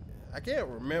 I can't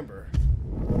remember.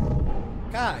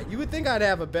 God, you would think I'd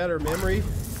have a better memory.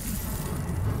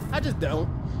 I just don't.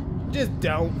 Just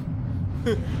don't.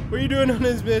 What are you doing on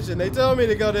this mission? They told me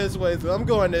to go this way, so I'm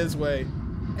going this way.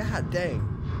 God dang.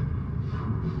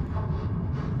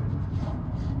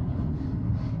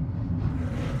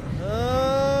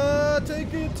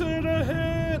 Take it to the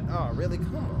head. Oh, really?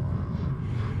 Come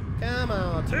on. Come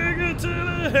on. Take it to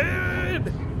the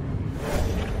head.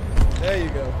 There you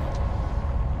go.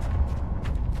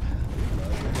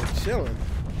 They're chilling.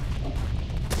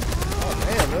 Oh,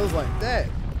 man. It was like that.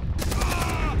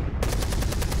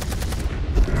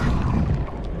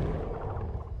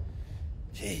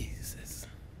 Jesus.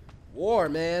 War,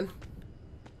 man.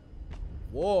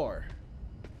 War.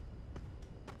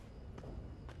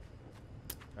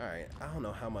 Alright, I don't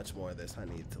know how much more of this I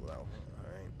need to know.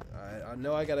 Alright, I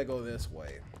know I gotta go this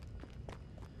way.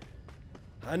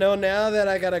 I know now that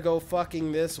I gotta go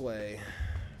fucking this way.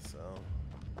 So.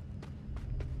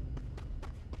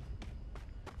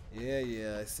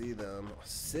 Yeah, I see them.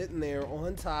 Sitting there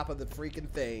on top of the freaking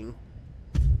thing.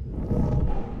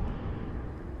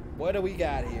 What do we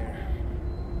got here?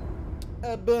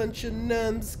 A bunch of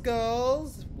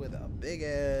numbskulls with a big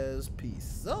ass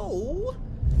piece. So.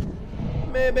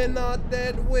 Maybe not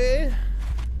that way.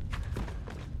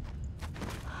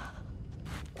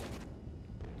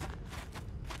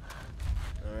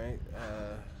 Alright,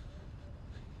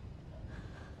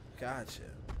 gotcha.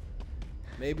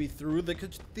 Maybe through the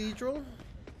cathedral?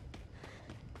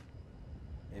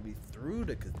 Maybe through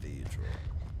the cathedral.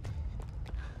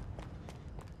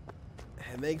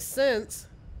 It makes sense.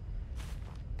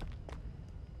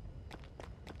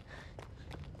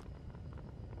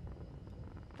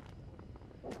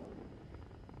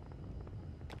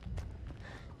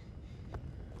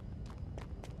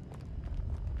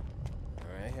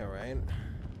 Alright.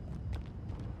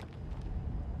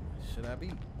 Should I be,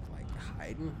 like,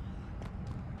 hiding?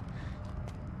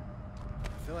 I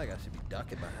feel like I should be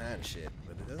ducking behind shit,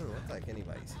 but it doesn't look like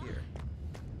anybody's here.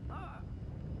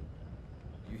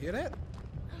 You hear that?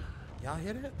 Y'all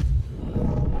hear that?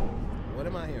 What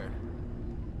am I hearing?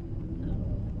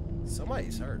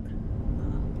 Somebody's hurt.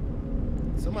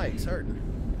 Somebody's hurting.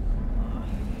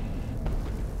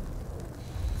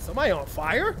 Somebody on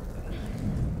fire?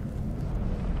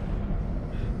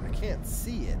 I can't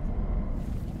see it.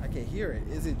 I can hear it.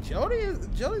 Is it Jodie?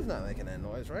 Jodie's not making that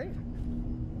noise, right?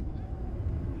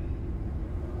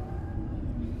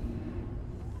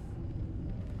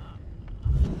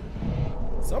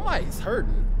 Somebody's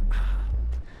hurting.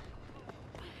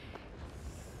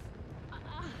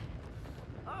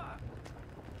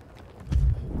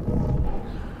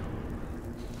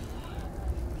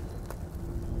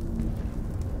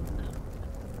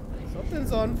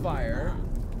 Something's on fire.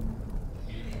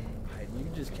 You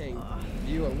just can't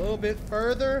view a little bit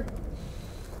further.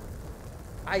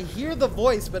 I hear the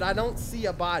voice, but I don't see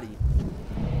a body.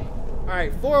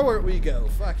 Alright, forward we go.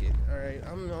 Fuck it. Alright,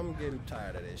 I'm getting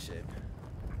tired of this shit.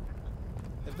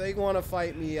 If they want to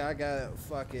fight me, I got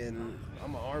fucking...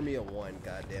 I'm an army of one,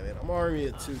 goddammit. I'm an army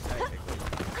of two, technically.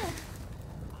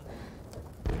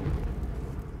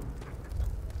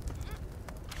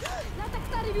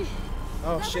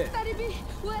 Oh, shit.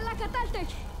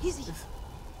 Easy.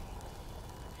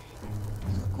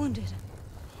 Look wounded.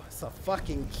 Oh, it's a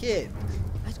fucking kid.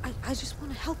 I just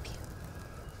want to help you.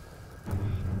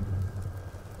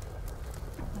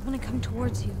 I want to come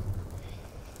towards you.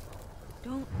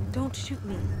 Don't shoot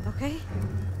me, okay?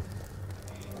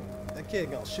 That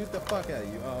kid gonna shoot the fuck out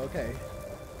of you. Oh, okay.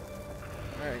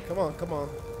 Alright, come on.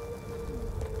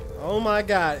 Oh my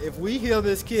god, if we heal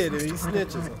this kid and he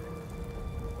snitches him.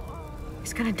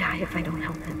 He's gonna die if I don't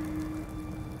help him.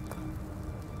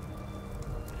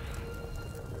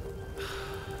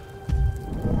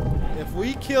 If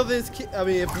we kill this kid,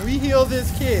 if we heal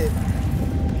this kid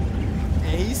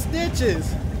and he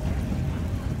snitches.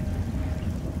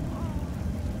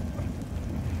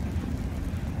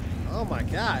 Oh my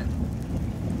god.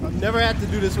 I've never had to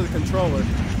do this with a controller.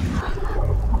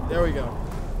 There we go.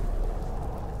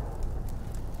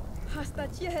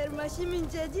 هستشير ماشي من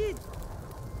جديد.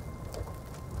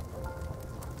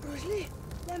 رجلي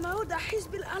لم أعود أحس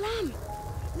بالآلام.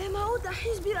 لم أعود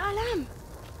أحس بالآلام.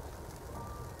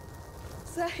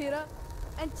 ساحرة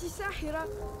أنت ساحرة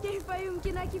كيف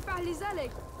يمكنك فعل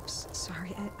ذلك؟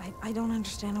 Sorry, I don't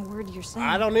understand a word you're saying.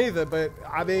 I don't either, but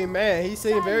I mean, man, he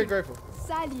seemed very grateful.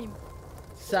 Salim.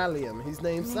 Salim. He's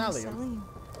named Salim.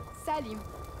 Salim.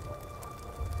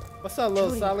 What's up,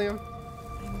 little Salim?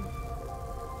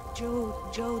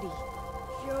 Jodie.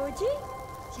 Jodie?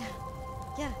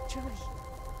 Yeah, Jodie.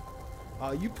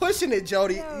 Oh, you pushing it,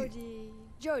 Jodie.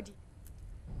 Jodie.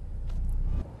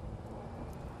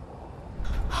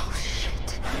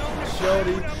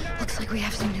 Jodie. Looks like we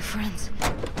have some new friends.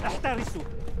 احترسوا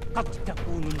قد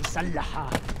تكون مسلحة.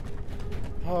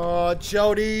 Oh,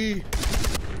 Jodie.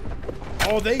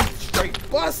 Oh, they straight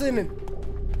busting.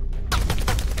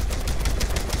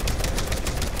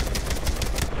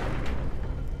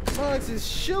 Bugs is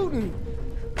shooting.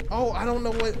 Oh, I don't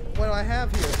know what I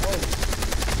have here. Oh.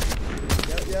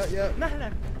 Yep.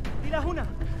 مهلا إلى هنا.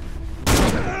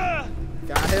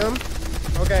 Got him.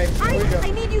 Okay, here we go.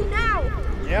 I need you now.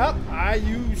 Yep,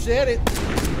 you said it.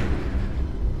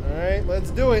 All right,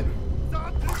 let's do it.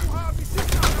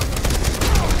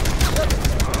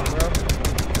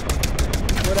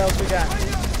 What else we got?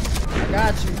 I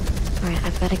got you. All right,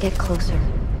 I've got to get closer.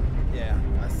 Yeah,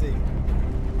 I see.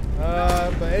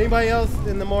 But anybody else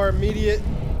in the more immediate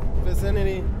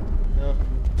vicinity? No.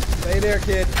 Stay there,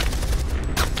 kid.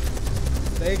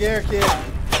 Stay there, kid.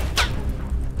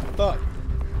 Fuck.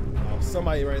 Oh,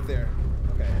 somebody right there.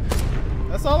 Okay.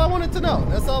 That's all I wanted to know.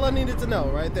 That's all I needed to know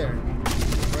right there.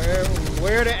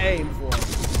 Where to aim for.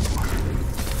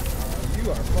 You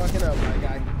are fucking up, my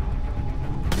guy.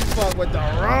 You fuck with the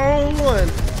wrong one.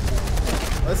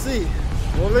 Let's see.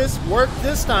 Will this work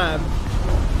this time?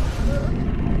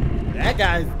 That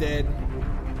guy's dead.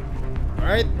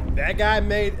 Alright, that guy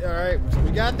made. Alright, so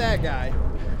we got that guy.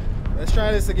 Let's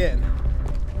try this again.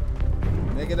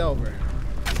 Make it over.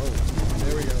 Oh,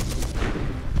 there we go.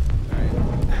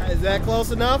 Alright. Is that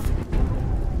close enough?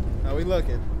 How we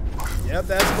looking? Yep,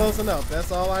 that's close enough.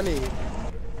 That's all I need.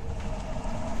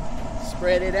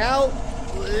 Spread it out.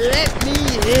 Let me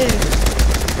in.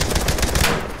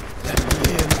 Let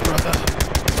me in, brother.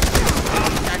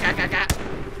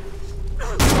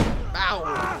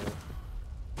 Ow.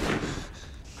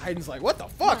 Hayden's like, what the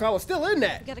fuck? I was still in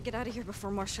that. We gotta get out of here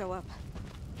before more show up.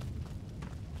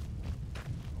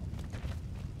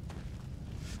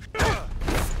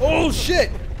 Oh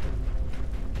shit!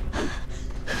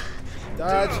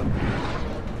 Dodge.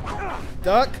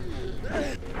 Duck.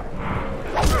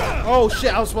 Oh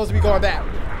shit, I was supposed to be going back.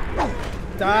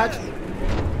 Dodge.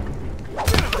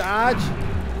 Dodge.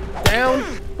 Down.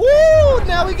 Woo!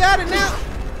 Now we got it now.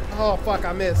 Oh fuck,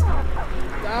 I missed.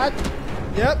 Dodge.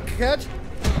 Yep, catch.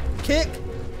 Kick.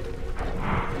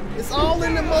 It's all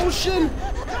in the motion.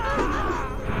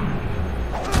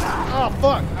 Oh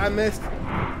fuck, I missed.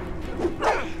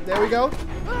 There we go.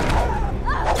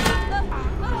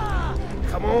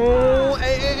 Come on.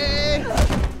 Hey.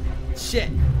 Shit.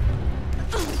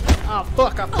 Oh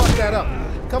fuck, I fucked that up.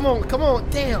 Come on.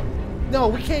 Damn. No,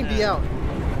 we can't be out.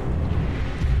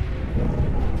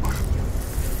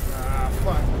 Ah,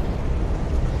 fuck.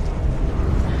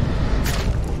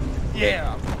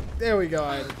 Yeah. There we go,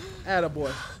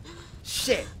 attaboy.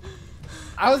 Shit.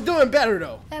 I was doing better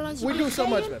though. We do so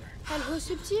much better.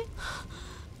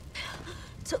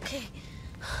 It's okay.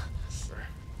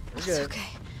 We're It's good. okay.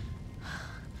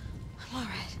 I'm all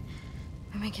right.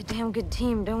 We make a damn good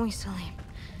team, don't we, Salim?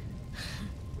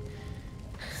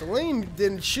 Salim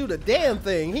didn't shoot a damn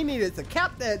thing. He needed to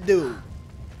cap that dude.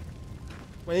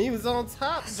 When he was on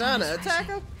top trying to attack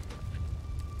him.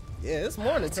 Yeah, it's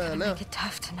morning time now. Make it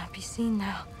tough to not be seen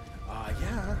now.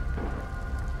 Yeah.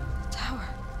 Tower.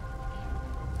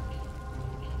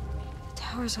 The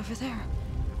tower's over there.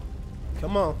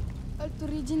 Come on.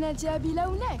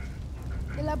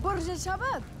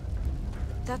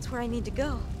 That's where I need to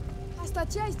go. What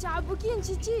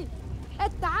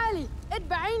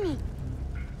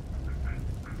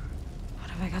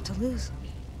have I got to lose?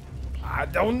 I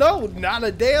don't know. Not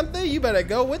a damn thing. You better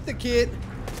go with the kid.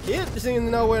 Kid seems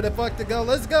to know where the fuck to go.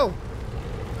 Let's go.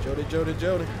 Jodie.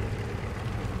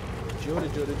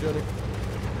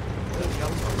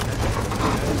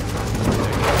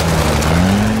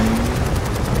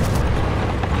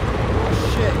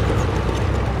 Shit.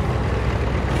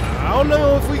 I don't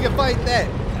know if we can fight that.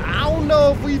 I don't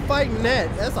know if we fighting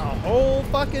that. That's a whole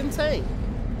fucking tank.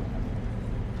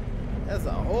 That's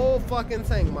a whole fucking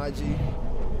tank, my G.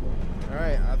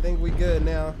 Alright, I think we good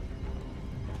now.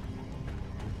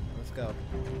 Let's go.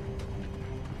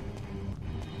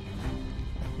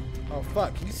 Oh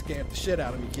fuck, you scared the shit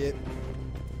out of me, kid.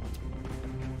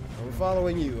 I'm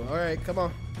following you. Alright, come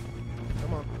on.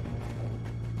 Come on.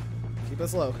 Keep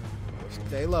us low.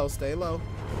 Stay low, stay low.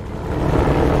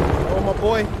 Oh my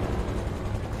boy.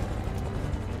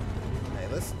 Hey,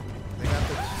 they got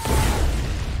the.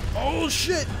 Oh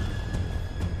shit!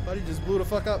 Thought he just blew the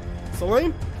fuck up.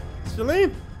 Salim?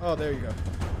 Salim? Oh, there you go.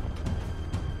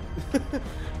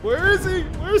 Where is he?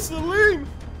 Where's Salim?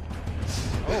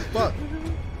 Oh fuck.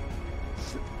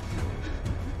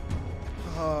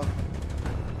 I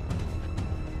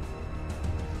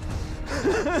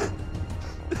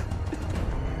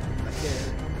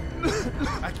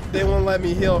They won't let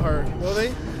me heal her, will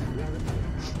they?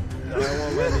 No, they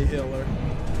won't let me heal her.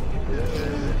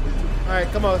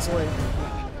 Alright, come on, Swing.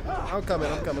 I'm coming.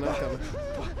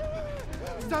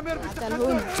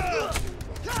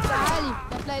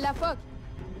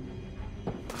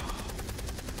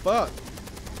 Fuck.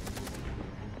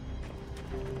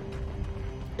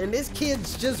 And this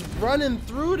kid's just running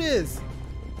through this.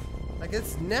 Like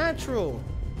it's natural.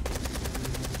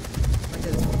 Like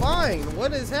it's fine.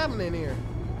 What is happening here?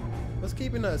 What's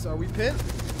keeping us? Are we pinned?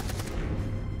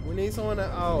 We need someone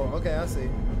to... Oh, okay, I see.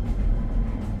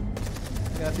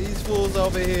 Got these fools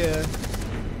over here.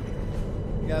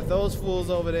 We got those fools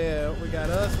over there. We got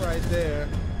us right there.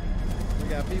 We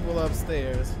got people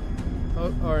upstairs.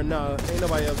 Oh, or no, ain't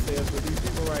nobody upstairs, but these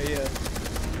people right here.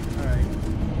 Alright.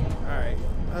 Alright.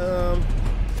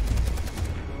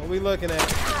 What we looking at?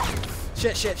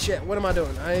 Shit. What am I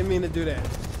doing? I didn't mean to do that.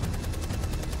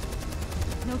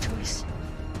 No choice.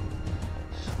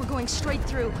 We're going straight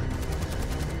through.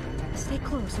 Stay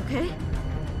close, okay?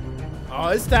 Oh,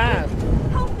 it's time.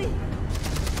 Help me!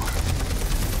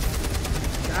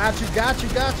 Got you. Come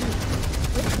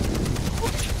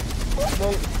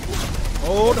on.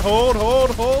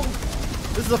 Hold.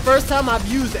 This is the first time I've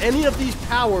used any of these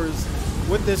powers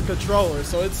with this controller,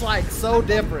 so it's like so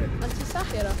different.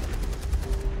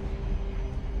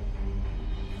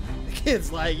 The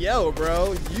kid's like, yo,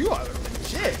 bro, you are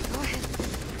legit. Go ahead.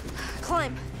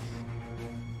 Climb.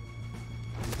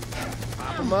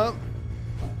 Pop him up.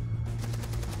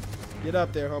 Get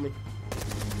up there, homie.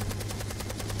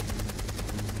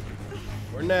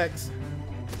 We're next.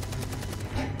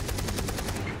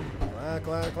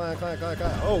 Climb.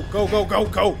 Oh, go.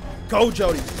 Go,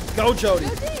 Jodie.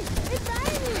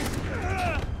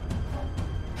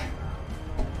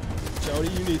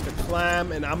 Jodie, you need to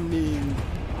climb, and I'm needing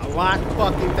a lot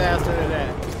fucking faster than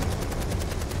that.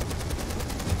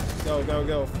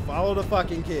 Go. Follow the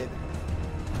fucking kid.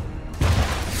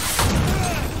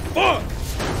 Fuck!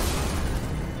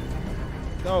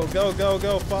 Go.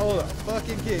 Follow the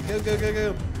fucking kid.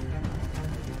 Go.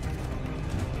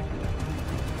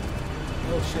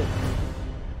 Oh shit.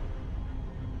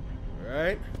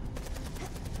 Alright.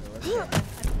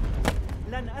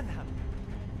 لن أذهب.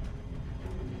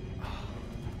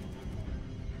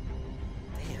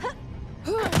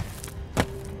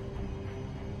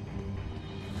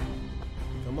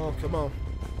 Come on.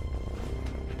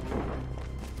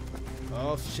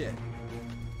 Oh shit.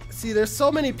 See, there's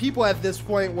so many people at this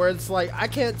point where it's like I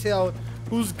can't tell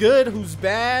who's good, who's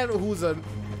bad, who's a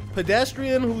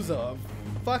pedestrian, who's a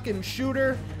fucking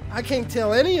shooter. I can't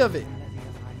tell any of it.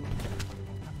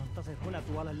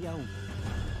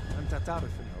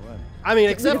 I mean,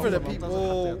 except for the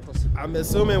people, I'm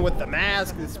assuming with the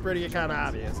mask, it's pretty kind of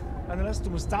obvious.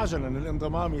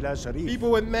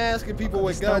 People with masks and people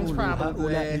with guns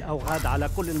probably. الأوغاد على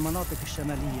كل المناطق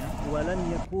الشمالية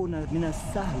ولن يكون من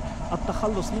السهل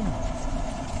التخلص منهم.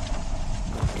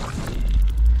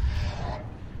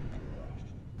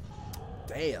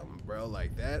 Damn, bro,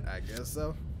 like that, I guess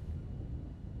so.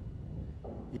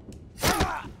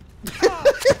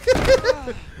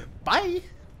 Bye.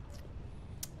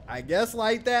 I guess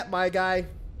like that, my guy.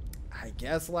 I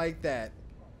guess like that.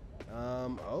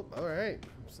 Oh, alright.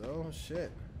 So,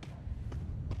 shit.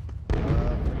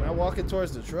 Am I walking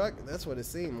towards the truck? That's what it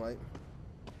seemed like.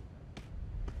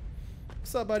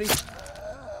 What's up, buddy?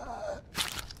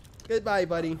 Goodbye,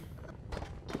 buddy.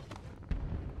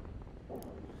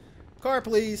 Car,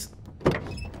 please.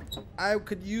 I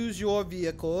could use your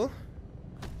vehicle.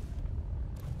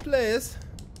 Please.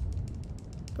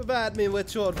 Provide me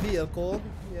with your vehicle.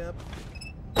 Yep.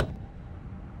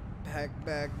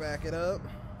 Back it up.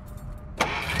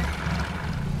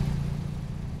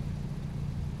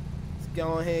 Let's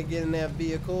go ahead and get in that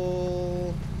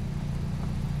vehicle.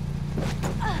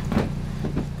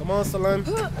 Come on, Salim.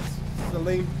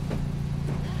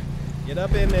 Get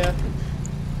up in there.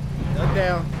 Duck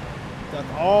down. Duck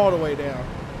all the way down.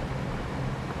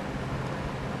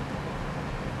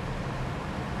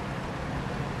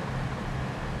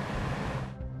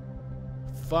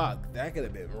 Fuck, that could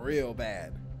have been real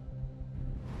bad.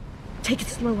 Take it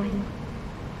slow, Aiden.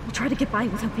 We'll try to get by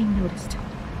without being noticed.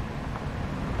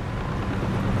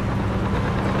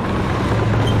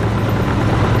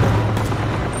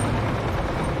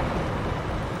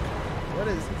 What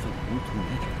is this?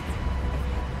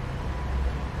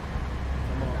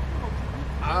 Come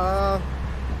on.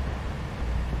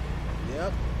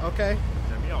 Yep, okay.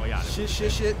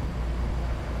 Shit.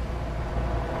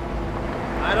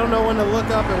 I don't know when to look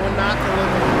up and when not to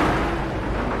look up.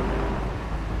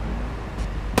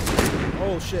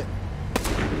 Oh shit.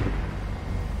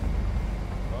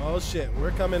 Oh shit,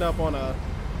 we're coming up on a,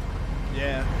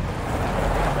 yeah,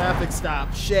 traffic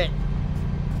stop. Shit.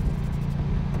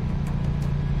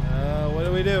 What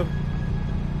do we do?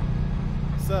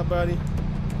 What's up, buddy?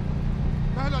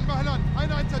 مهلا مهلا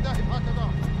أين أنت ذاهب هكذا؟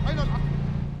 أين العقل؟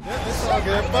 Yeah, it's all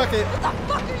good. Fuck it. What the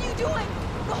fuck are you doing?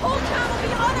 The whole town will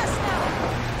be on us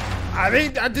now. I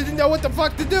mean, I didn't know what the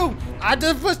fuck to do. I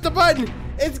just pushed the button.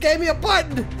 It gave me a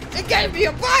button. It gave me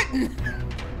a button.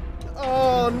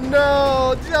 Oh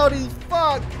no, Jodie,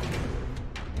 fuck.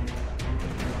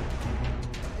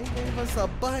 It gave us a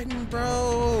button,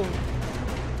 bro.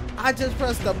 I just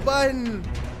pressed the button.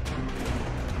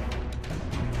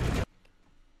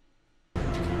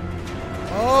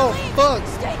 Oh fuck.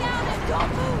 Stay down and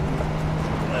don't move.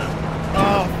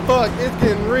 Oh fuck, it's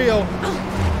getting real.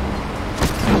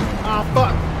 Oh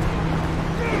fuck.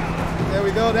 There we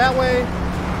go that way.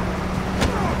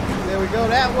 There we go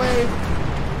that way.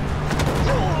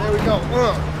 There we go.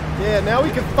 Yeah, now we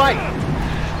can fight.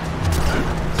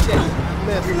 Shit, I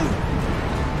missed.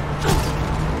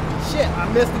 Shit, I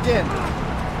missed again.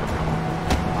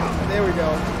 There we go.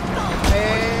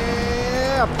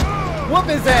 Yeah. Whoop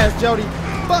his ass, Jodie.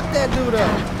 Fuck that dude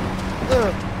up.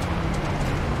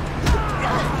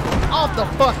 Off the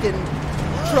fucking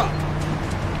truck.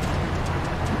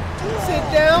 Sit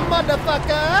down,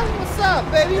 motherfucker. What's up,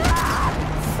 baby?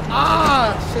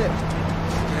 Ah, shit.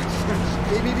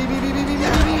 Baby, baby, baby, baby,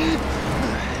 baby.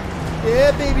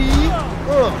 Yeah, baby.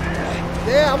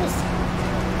 Yeah, I was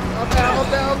up, down, up,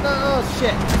 down, down. Oh,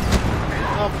 shit.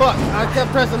 Oh, fuck. I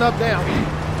kept pressing up, down.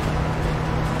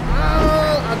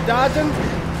 I'm dodging.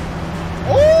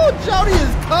 Oh, Jodie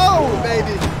is cold,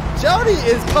 baby. Jodie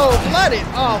is cold-blooded.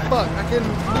 Oh, fuck. I can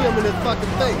see him in his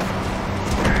fucking face.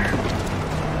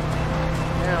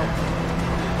 Now,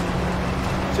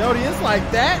 Jodie is like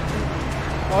that.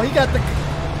 Oh, he got a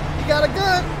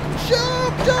gun.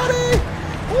 Shoot, Jodie.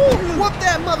 Ooh, whoop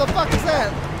that motherfucker's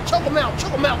ass. Choke him out,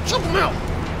 choke him out, choke him out.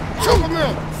 Choke him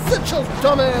out. Sit your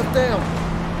dumb ass down.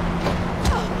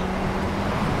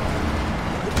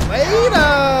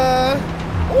 Later.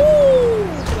 Ooh,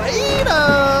 later.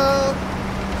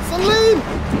 Salim.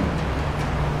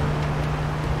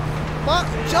 Fuck,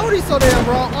 Jodie's so damn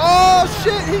wrong. Oh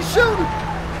shit, he's shooting.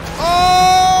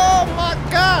 Oh my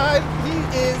god, he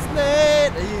is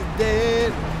dead. He's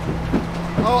dead.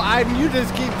 Oh, you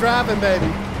just keep driving, baby.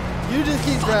 You just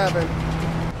keep driving.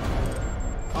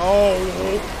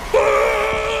 Oh,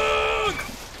 fuck!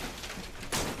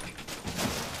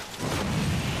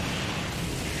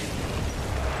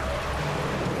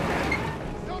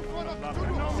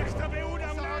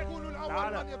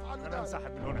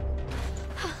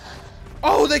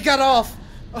 Oh, they got off.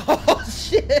 Oh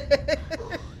shit. They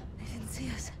didn't see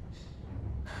us.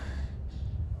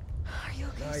 Are you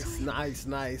okay? Nice, nice,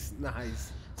 nice,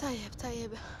 nice. طيب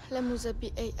طيب لم يصب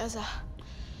بي أي أذى.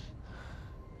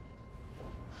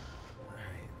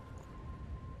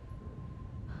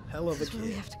 Hell of a This is where we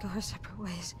kid. have to go our separate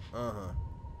ways. Uh-huh.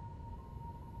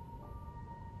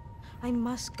 I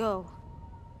must go.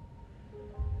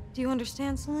 Do you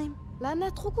understand, Salim? لا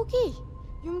نتركك.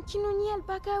 يمكنني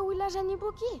البقاء إلى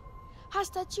جانبك.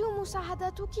 هستطيع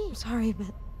مساعدتك. I'm sorry, but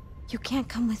you can't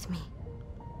come with me.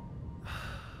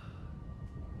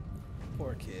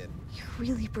 Poor kid. You're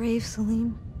really brave,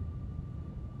 Salim.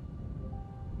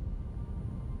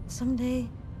 Someday,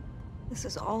 this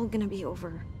is all gonna be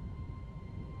over.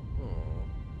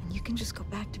 And you can just go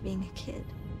back to being a kid.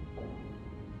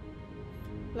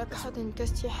 لقد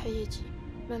انقذت حياتي.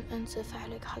 لن أنسى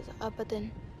فعلك هذا أبداً.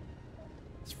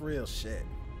 It's real shit.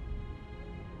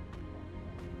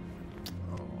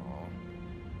 Aww.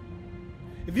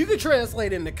 If you could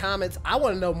translate in the comments, I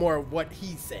want to know more of what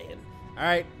he's saying. All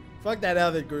right, fuck that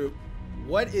other group.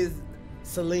 What is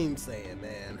Salim saying,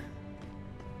 man?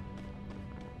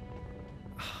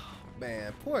 Oh,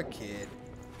 man, poor kid.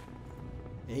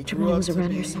 And he grew Jamal up was to around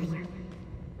be here somewhere.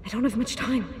 I don't have much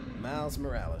time. Miles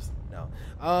Morales. No.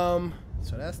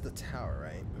 So that's the tower,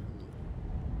 right?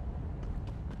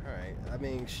 Alright, I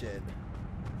mean, shit.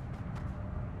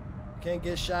 Can't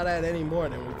get shot at any more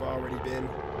than we've already been.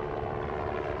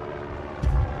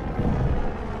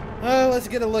 Let's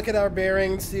get a look at our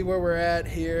bearings, see where we're at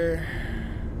here.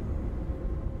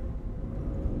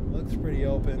 Looks pretty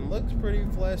open, looks pretty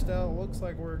fleshed out, looks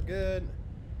like we're good.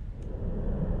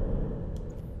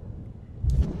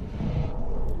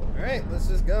 Alright, let's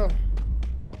just go.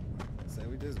 Say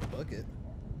we just book it.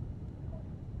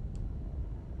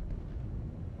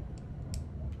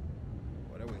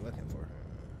 What are we looking for?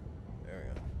 There we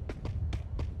go.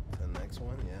 The next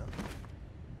one, yeah.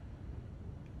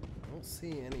 I don't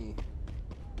see any.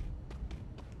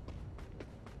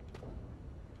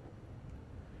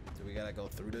 gotta go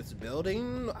through this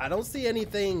building? I don't see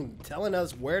anything telling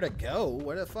us where to go.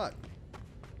 Where the fuck?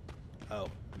 Oh,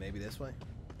 maybe this way?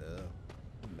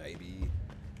 Maybe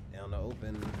down the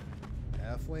open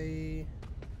pathway.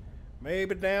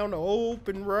 Maybe down the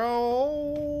open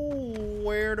road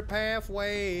where the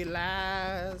pathway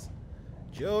lies.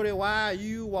 Jodie, why are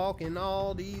you walking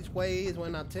all these ways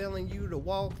when I'm telling you to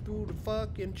walk through the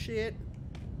fucking shit?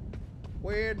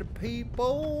 Where the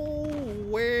people?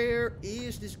 Where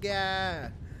is this guy?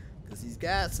 Cause he's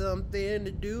got something to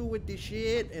do with this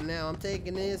shit, and now I'm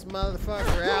taking this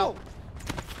motherfucker out.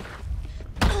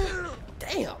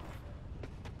 Damn.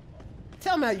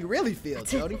 Tell me how you really feel,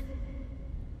 Jodie.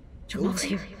 Jamal's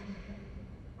here.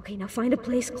 Okay, now find a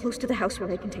place close to the house where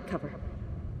they can take cover.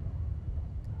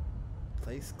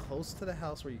 Place close to the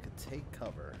house where you could take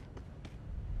cover.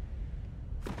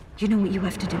 You know what you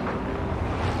have to do.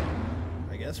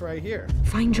 I guess right here.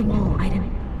 Find Gemaal, Aiden.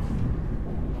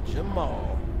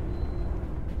 Gemaal.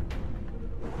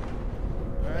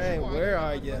 Alright, where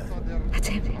are you? That's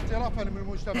him.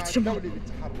 That's Gemaal.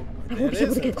 I won't be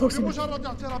able to get close enough.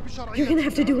 You're gonna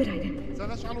have to do it, Aiden. I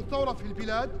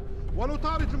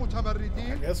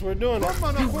guess we're doing it.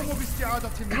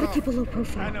 Gotta keep a low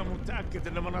profile.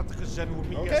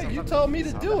 Okay, you told me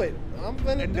to do it. I'm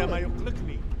gonna do it.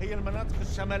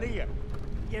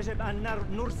 يجب أن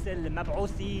نرسل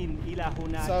مبعوثين إلى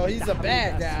هناك. So he's a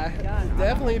bad guy. He's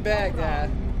definitely a bad guy.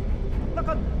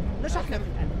 لقد نجحنا في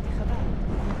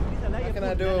الانتخابات. How can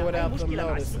I do it without them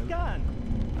noticing?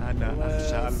 أنا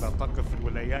أخشى ألا تقف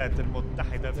الولايات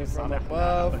المتحدة في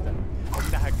صالحنا أبدا.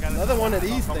 إنها كانت another one of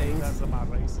these things. مع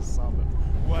الرئيس السابق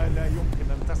ولا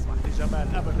يمكن أن تسمح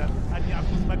لجمال أبدا أن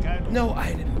يأخذ مكانه. No,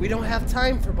 Aiden, we don't have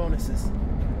time for bonuses.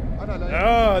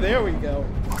 Oh, there we go.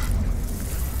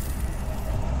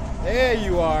 There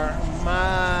you are,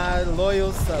 my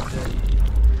loyal subject.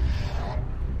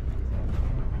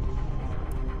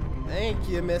 Thank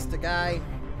you, Mr. Guy.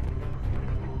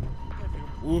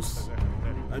 Oops.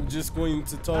 I'm just going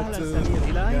to talk to...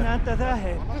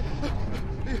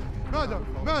 ماذا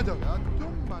أنتم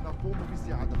ما نقوم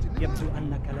بزيادة يبدو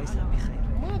أنك ليس بخير.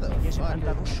 يجب أن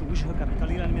ترش وجهك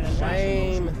بقليلا من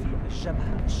الماء الموجود في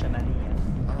الجبهة الشمالية.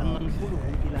 أن ننقله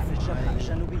إلى الجبهة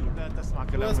الجنوبية. لا تسمع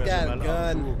كلام جمال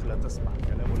أرجوك لا تسمع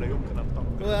كلامه لا يمكن أن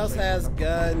تنقل. Who else has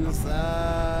guns?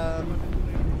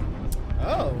 Oh,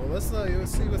 well, let's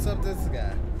see what's up with this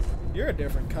guy. You're a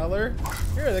different color.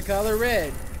 You're the color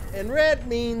red. And red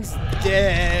means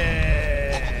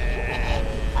dead.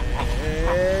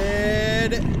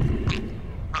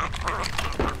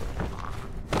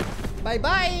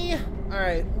 Bye-bye. All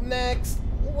right, next.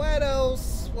 What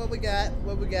else? What we got?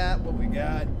 What we got? What we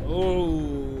got?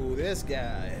 Oh, this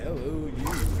guy. Hello, you.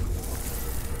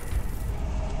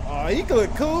 Oh, he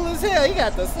look cool as hell. He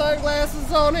got the sunglasses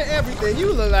on and everything.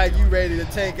 You look like you ready to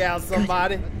take out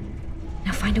somebody. Good.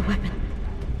 Now find a weapon.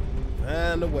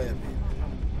 Find a weapon.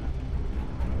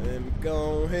 And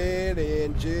go ahead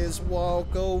and just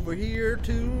walk over here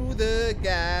to the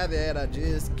guy that I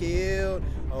just killed.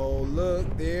 Oh,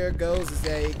 look, there goes his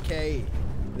AK.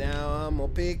 Now I'm gonna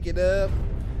pick it up.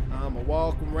 I'm gonna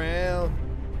walk around,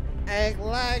 act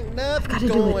like nothing's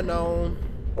going on.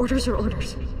 Orders are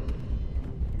orders.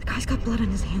 The guy's got blood on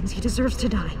his hands. He deserves to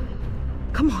die.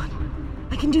 Come on.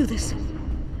 I can do this.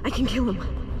 I can kill him.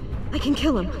 I can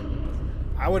kill him.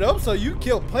 I would hope so. You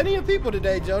killed plenty of people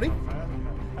today, Jodie.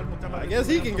 I guess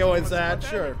he can go inside,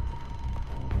 sure.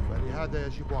 فلهذا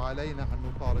يجب علينا أن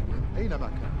نطاردهم أينما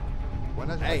كان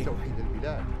ونجعل توحيد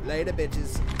البلاد. Later,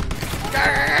 bitches.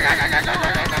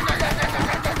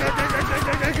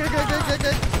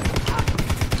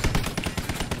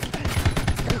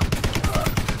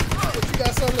 You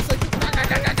got something to say?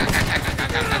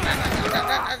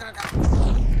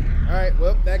 All right,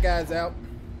 well, that guy's out.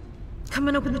 Come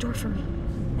and open the door for me.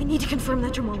 I need to confirm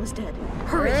that Gemaal is dead.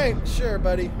 Hurry! Alright, sure,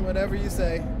 buddy. Whatever you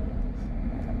say.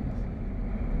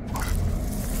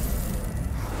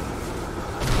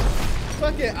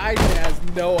 Fucking Aiden has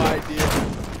no idea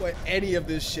what any of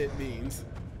this shit means.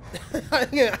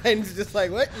 Aiden's just like,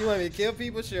 what? You want me to kill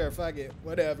people? Sure, fuck it.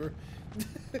 Whatever.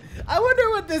 I wonder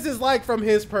what this is like from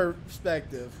his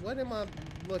perspective. What am I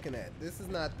looking at? This is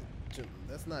not...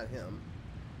 That's not him.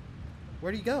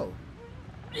 Where'd he go?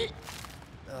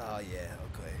 Oh, yeah.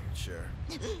 Okay, sure.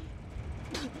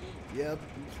 Yep.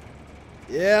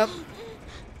 Yep.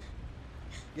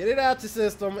 Get it out your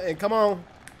system and come on.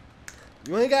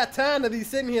 You ain't got time to be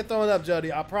sitting here throwing up,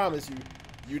 Jodie. I promise you.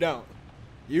 You don't.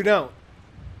 You don't.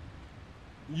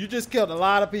 You just killed a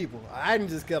lot of people. I didn't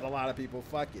just kill a lot of people.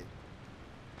 Fuck it.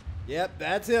 Yep,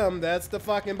 that's him. That's the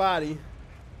fucking body.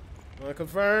 Want to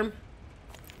confirm?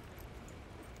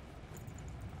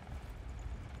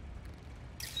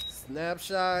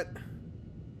 Snapshot.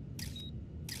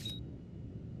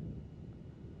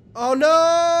 Oh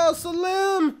no,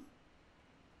 Salim!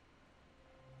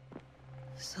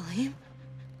 Salim?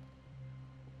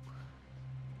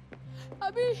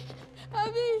 أبي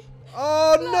أبي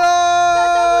Oh no!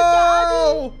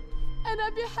 أنا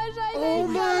بحاجة إليك. Oh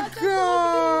my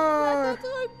god!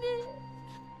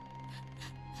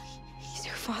 He's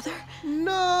your father?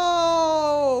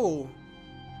 No!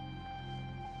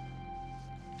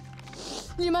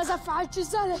 لماذا فعلت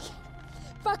ذلك؟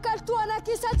 فكرت أنك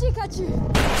صديقتي.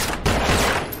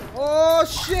 Oh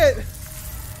shit!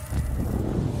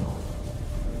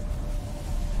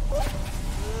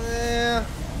 Yeah.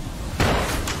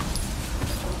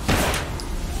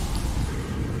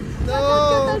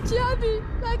 لقد قتلت أبي.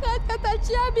 لقد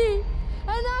قتلت أبي.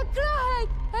 أنا أكرهك.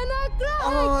 أنا أكرهك.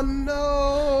 Oh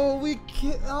no! We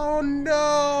can't. Oh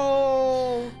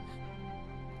no!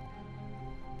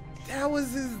 That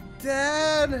was his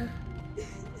dad.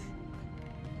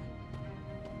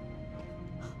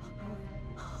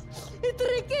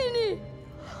 اتركيني.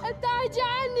 ابتعد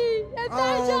عني.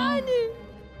 ابتعد عني.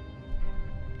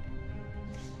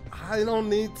 I don't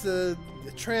need to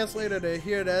the translator to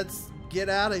hear that's get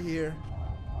out of here.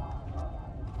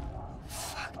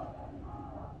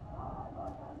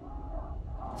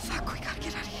 Fuck, we gotta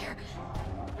get out of here.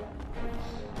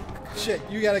 Shit,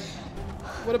 you gotta.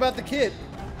 What about the kid?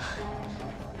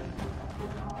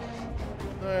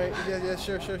 Alright, yeah,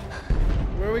 sure.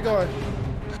 Where are we going?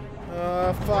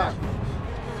 Fuck.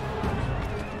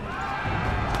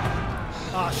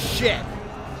 Oh shit.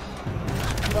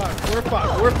 Fuck,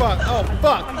 we're fucked. Oh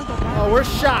fuck. Oh, we're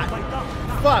shot.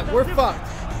 Fuck, we're fucked.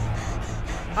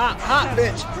 Hop,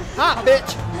 bitch. Hop,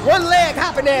 bitch. One leg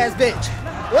hopping ass bitch.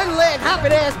 One leg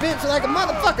hopping ass bitch like a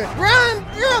motherfucker. Run!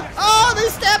 Oh, they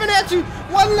stabbing at you.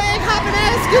 One leg hopping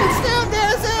ass getting stabbed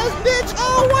ass bitch.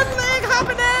 Oh, one leg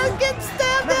hopping ass getting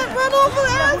stabbed at. Run over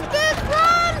ass bitch.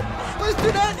 Run! Push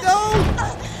through that door.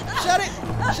 Shut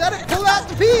it. Pull out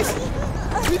the piece.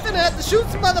 We finna have to shoot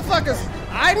some motherfuckers.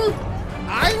 Aiden,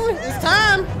 it's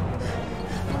time.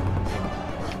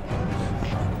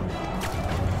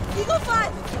 Eagle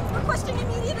 5, requesting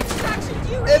immediate extraction. Do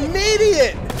you read?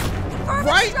 Immediate. Confirm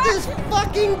Right this extraction.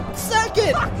 fucking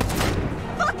second.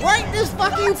 Fuck. Right this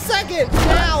fucking second.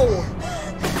 Now.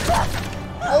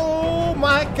 Oh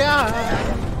my god.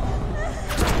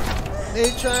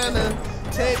 They trying to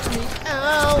take me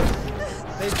out.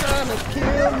 They trying to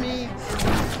kill me.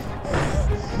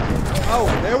 Oh,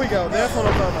 there we go. That's what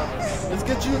I'm talking about. Let's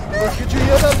get you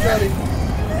healed up, Jodie.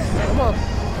 Come on.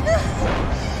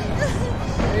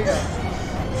 There you go.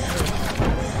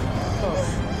 Come on.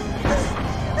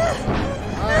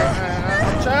 Alright,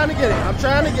 I'm trying to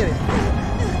get it.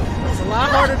 It's a lot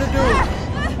harder to do.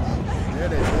 There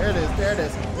it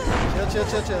is.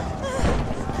 Chill.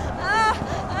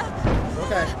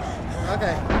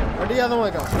 Okay. Where'd the other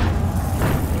one go?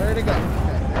 Where'd it go?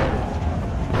 Okay, there it is.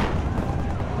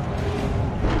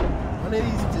 One of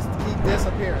these just keep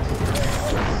disappearing.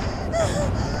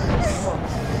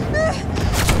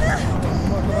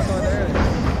 Come on, there it is.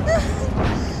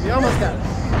 We almost got it.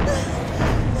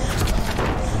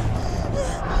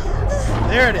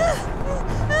 There it is.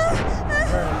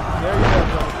 There you go,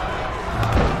 bro.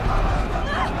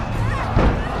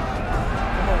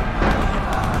 Come on.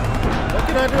 What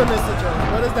can I do in this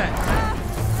situation? What is that?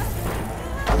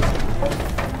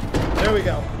 There we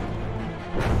go.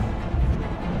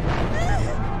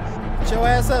 Get your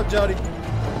ass up, Jodie.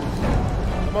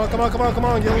 Come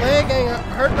on. Your leg ain't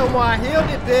hurt no more. I healed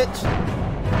it, bitch.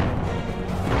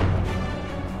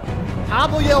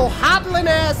 Hobble your hobbling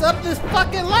ass up this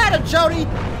fucking ladder, Jodie.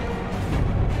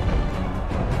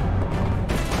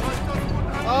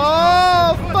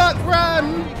 Oh, fuck,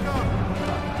 run.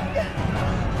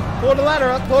 Pull the ladder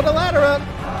up.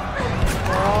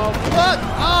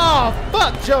 Oh,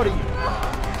 fuck, Jodie.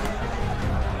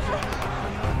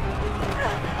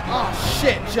 Oh,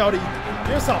 shit, Jodie.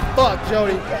 You're so fucked,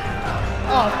 Jodie.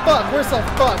 Oh, fuck, we're so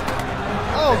fucked.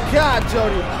 Oh, God,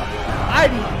 Jodie.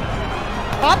 Aiden.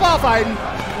 Pop off, Aiden.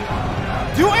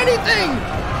 Do anything.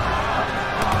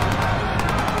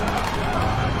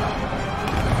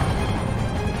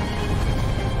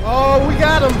 Oh, we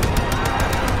got him.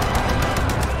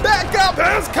 Backup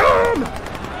has come.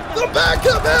 The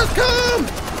backup has come.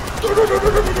 We'll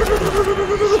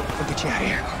get you out of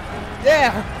here.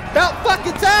 Yeah, about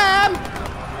fucking time.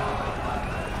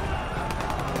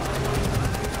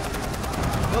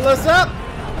 Pull us up.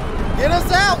 Get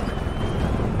us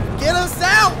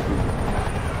out.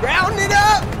 Round it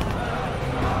up.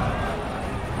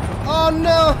 Oh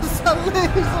no,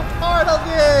 Salim's a part of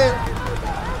it.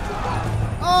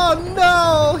 Oh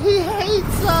no, he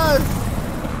hates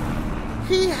us!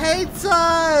 He hates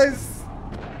us!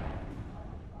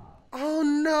 Oh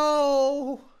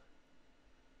no!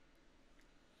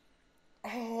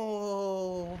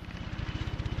 Oh.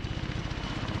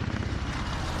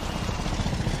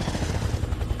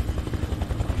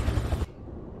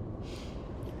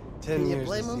 Ten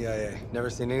years in the CIA. Never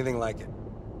seen anything like it.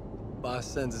 Boss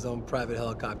sends his own private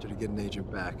helicopter to get an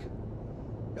agent back.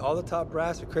 All the top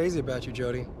brass are crazy about you,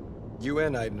 Jodie. You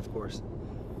and Aiden, of course.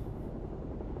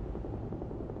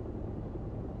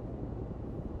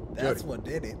 That's Jodie, what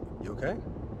did it. you okay?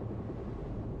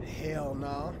 Hell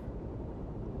no.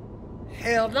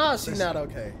 Hell no, she's not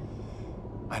okay.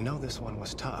 I know this one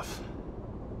was tough,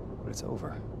 but it's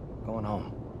over. Going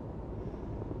home.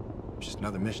 Just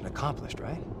another mission accomplished,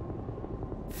 right?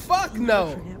 Fuck no!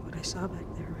 I forget what I saw back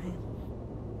there, right?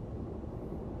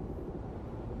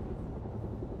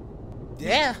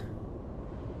 Yeah.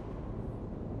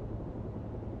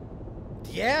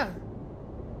 Yeah.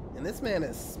 And this man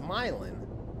is smiling.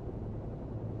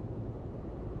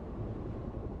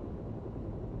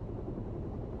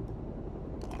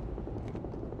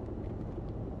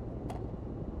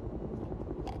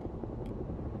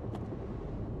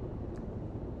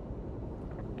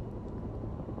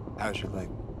 How's your leg?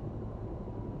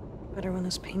 Better when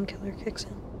this painkiller kicks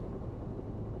in.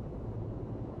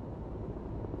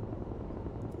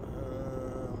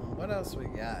 What else we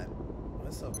got?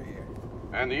 What's over here?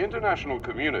 And the international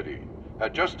community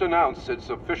had just announced its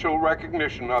official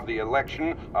recognition of the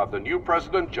election of the new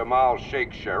president, Gemaal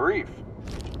Sheik Charrief.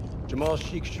 Gemaal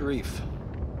Sheik Charrief,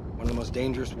 one of the most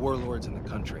dangerous warlords in the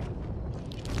country.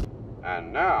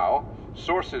 And now,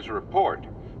 sources report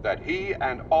that he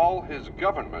and all his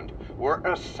government were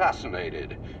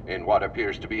assassinated in what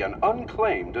appears to be an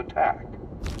unclaimed attack.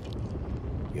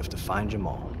 You have to find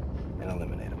Gemaal and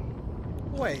eliminate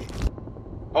him. Wait.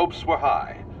 Hopes were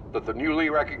high that the newly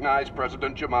recognized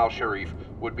President Gemaal Sheik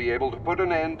would be able to put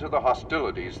an end to the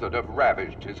hostilities that have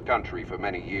ravaged his country for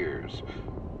many years.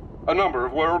 A number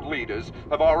of world leaders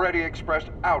have already expressed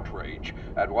outrage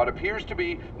at what appears to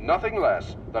be nothing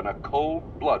less than a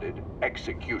cold-blooded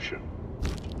execution.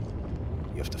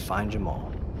 You have to find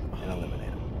Gemaal and eliminate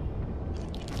him.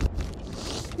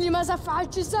 لماذا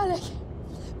فعلت ذلك؟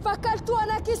 فكرت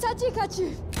أنك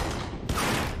ستقتل.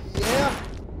 Yeah.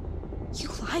 You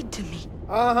lied to me.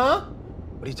 Uh-huh.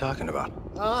 What are you talking about?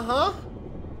 Uh-huh.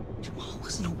 Gemaal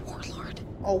wasn't a warlord.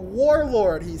 A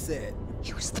warlord, he said.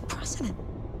 He was the president.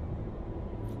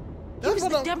 He That's was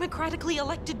what the democratically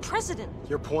elected president.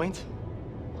 Your point?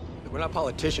 We're not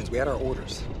politicians. We had our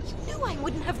orders. You knew I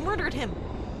wouldn't have murdered him.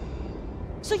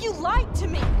 So you lied to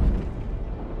me.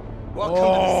 Welcome to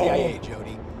the CIA,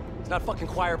 Jodie. It's not fucking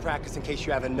choir practice in case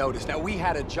you haven't noticed. Now, we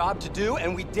had a job to do,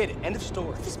 and we did it. End of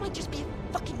story. This might just be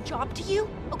a fucking job to you,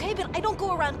 okay? But I don't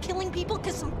go around killing people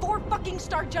because some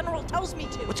 4-fucking-star general tells me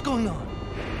to. What's going on?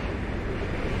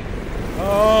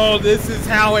 Oh, this is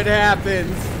how it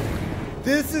happens.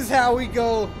 This is how we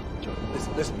go.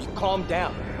 Jodie, listen, you calm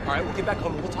down. All right, we'll get back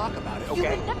home and we'll talk about it,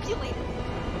 okay? You manipulated.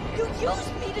 You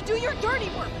used me to do your dirty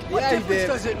work. What difference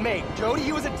does it make, Jodie?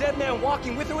 He was a dead man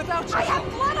walking with or without you. I have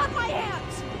blood on my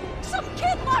hands. Some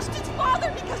kid lost his father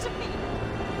because of me.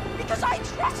 Because I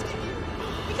trusted you.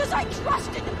 Because I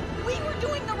trusted we were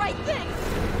doing the right thing.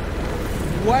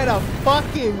 What a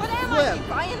fucking What am flip. I,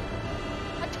 Brian?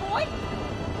 A toy?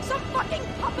 Some fucking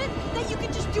puppet that you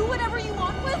can just do whatever you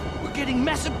want with? We're getting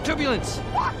massive turbulence.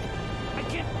 Fuck!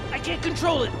 I can't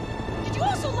control it. Did you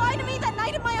also lie to me that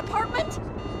night in my apartment?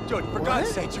 Jodie, for God's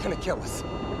sake, you're gonna kill us.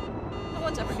 No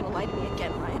one's ever gonna lie to me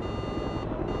again, Ryan.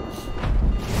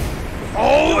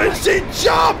 Oh, and she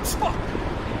jumped! Fuck!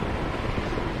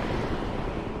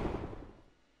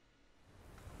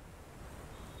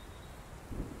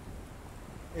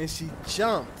 And she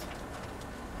jumped.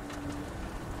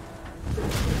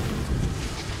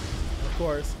 Of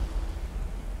course.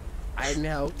 Aiden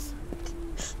helps.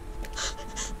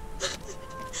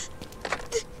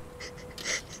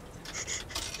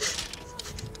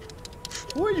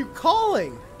 Who are you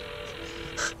calling?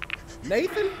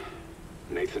 Nathan?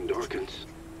 Nathan Dawkins.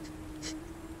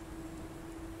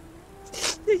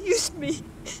 They used me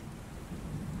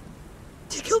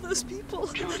to kill those people.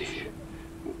 Jodie,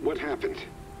 what happened?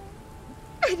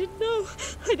 I didn't know.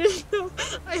 I didn't know.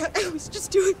 I was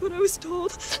just doing what I was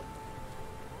told.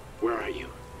 Where are you?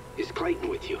 Is Clayton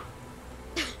with you?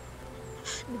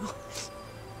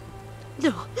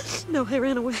 No, I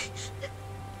ran away.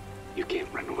 You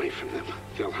can't run away from them.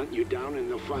 They'll hunt you down and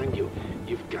they'll find you.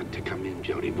 You've got to come in,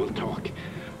 Jodie. We'll talk.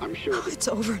 I'm sure that... It's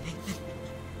over, Nathan.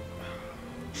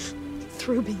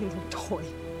 Through being a toy.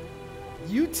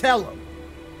 You tell him.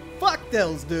 Fuck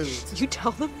those dudes. You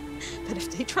tell them that if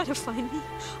they try to find me,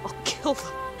 I'll kill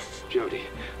them. Jodie,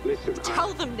 listen.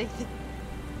 Tell them, Nathan.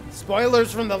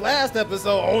 Spoilers from the last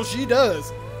episode. Oh, she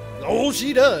does. Oh,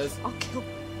 she does. I'll kill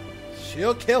him.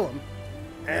 She'll kill him.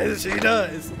 As she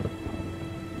does.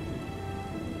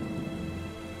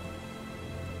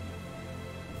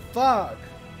 Fuck.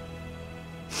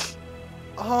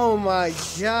 Oh my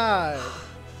god.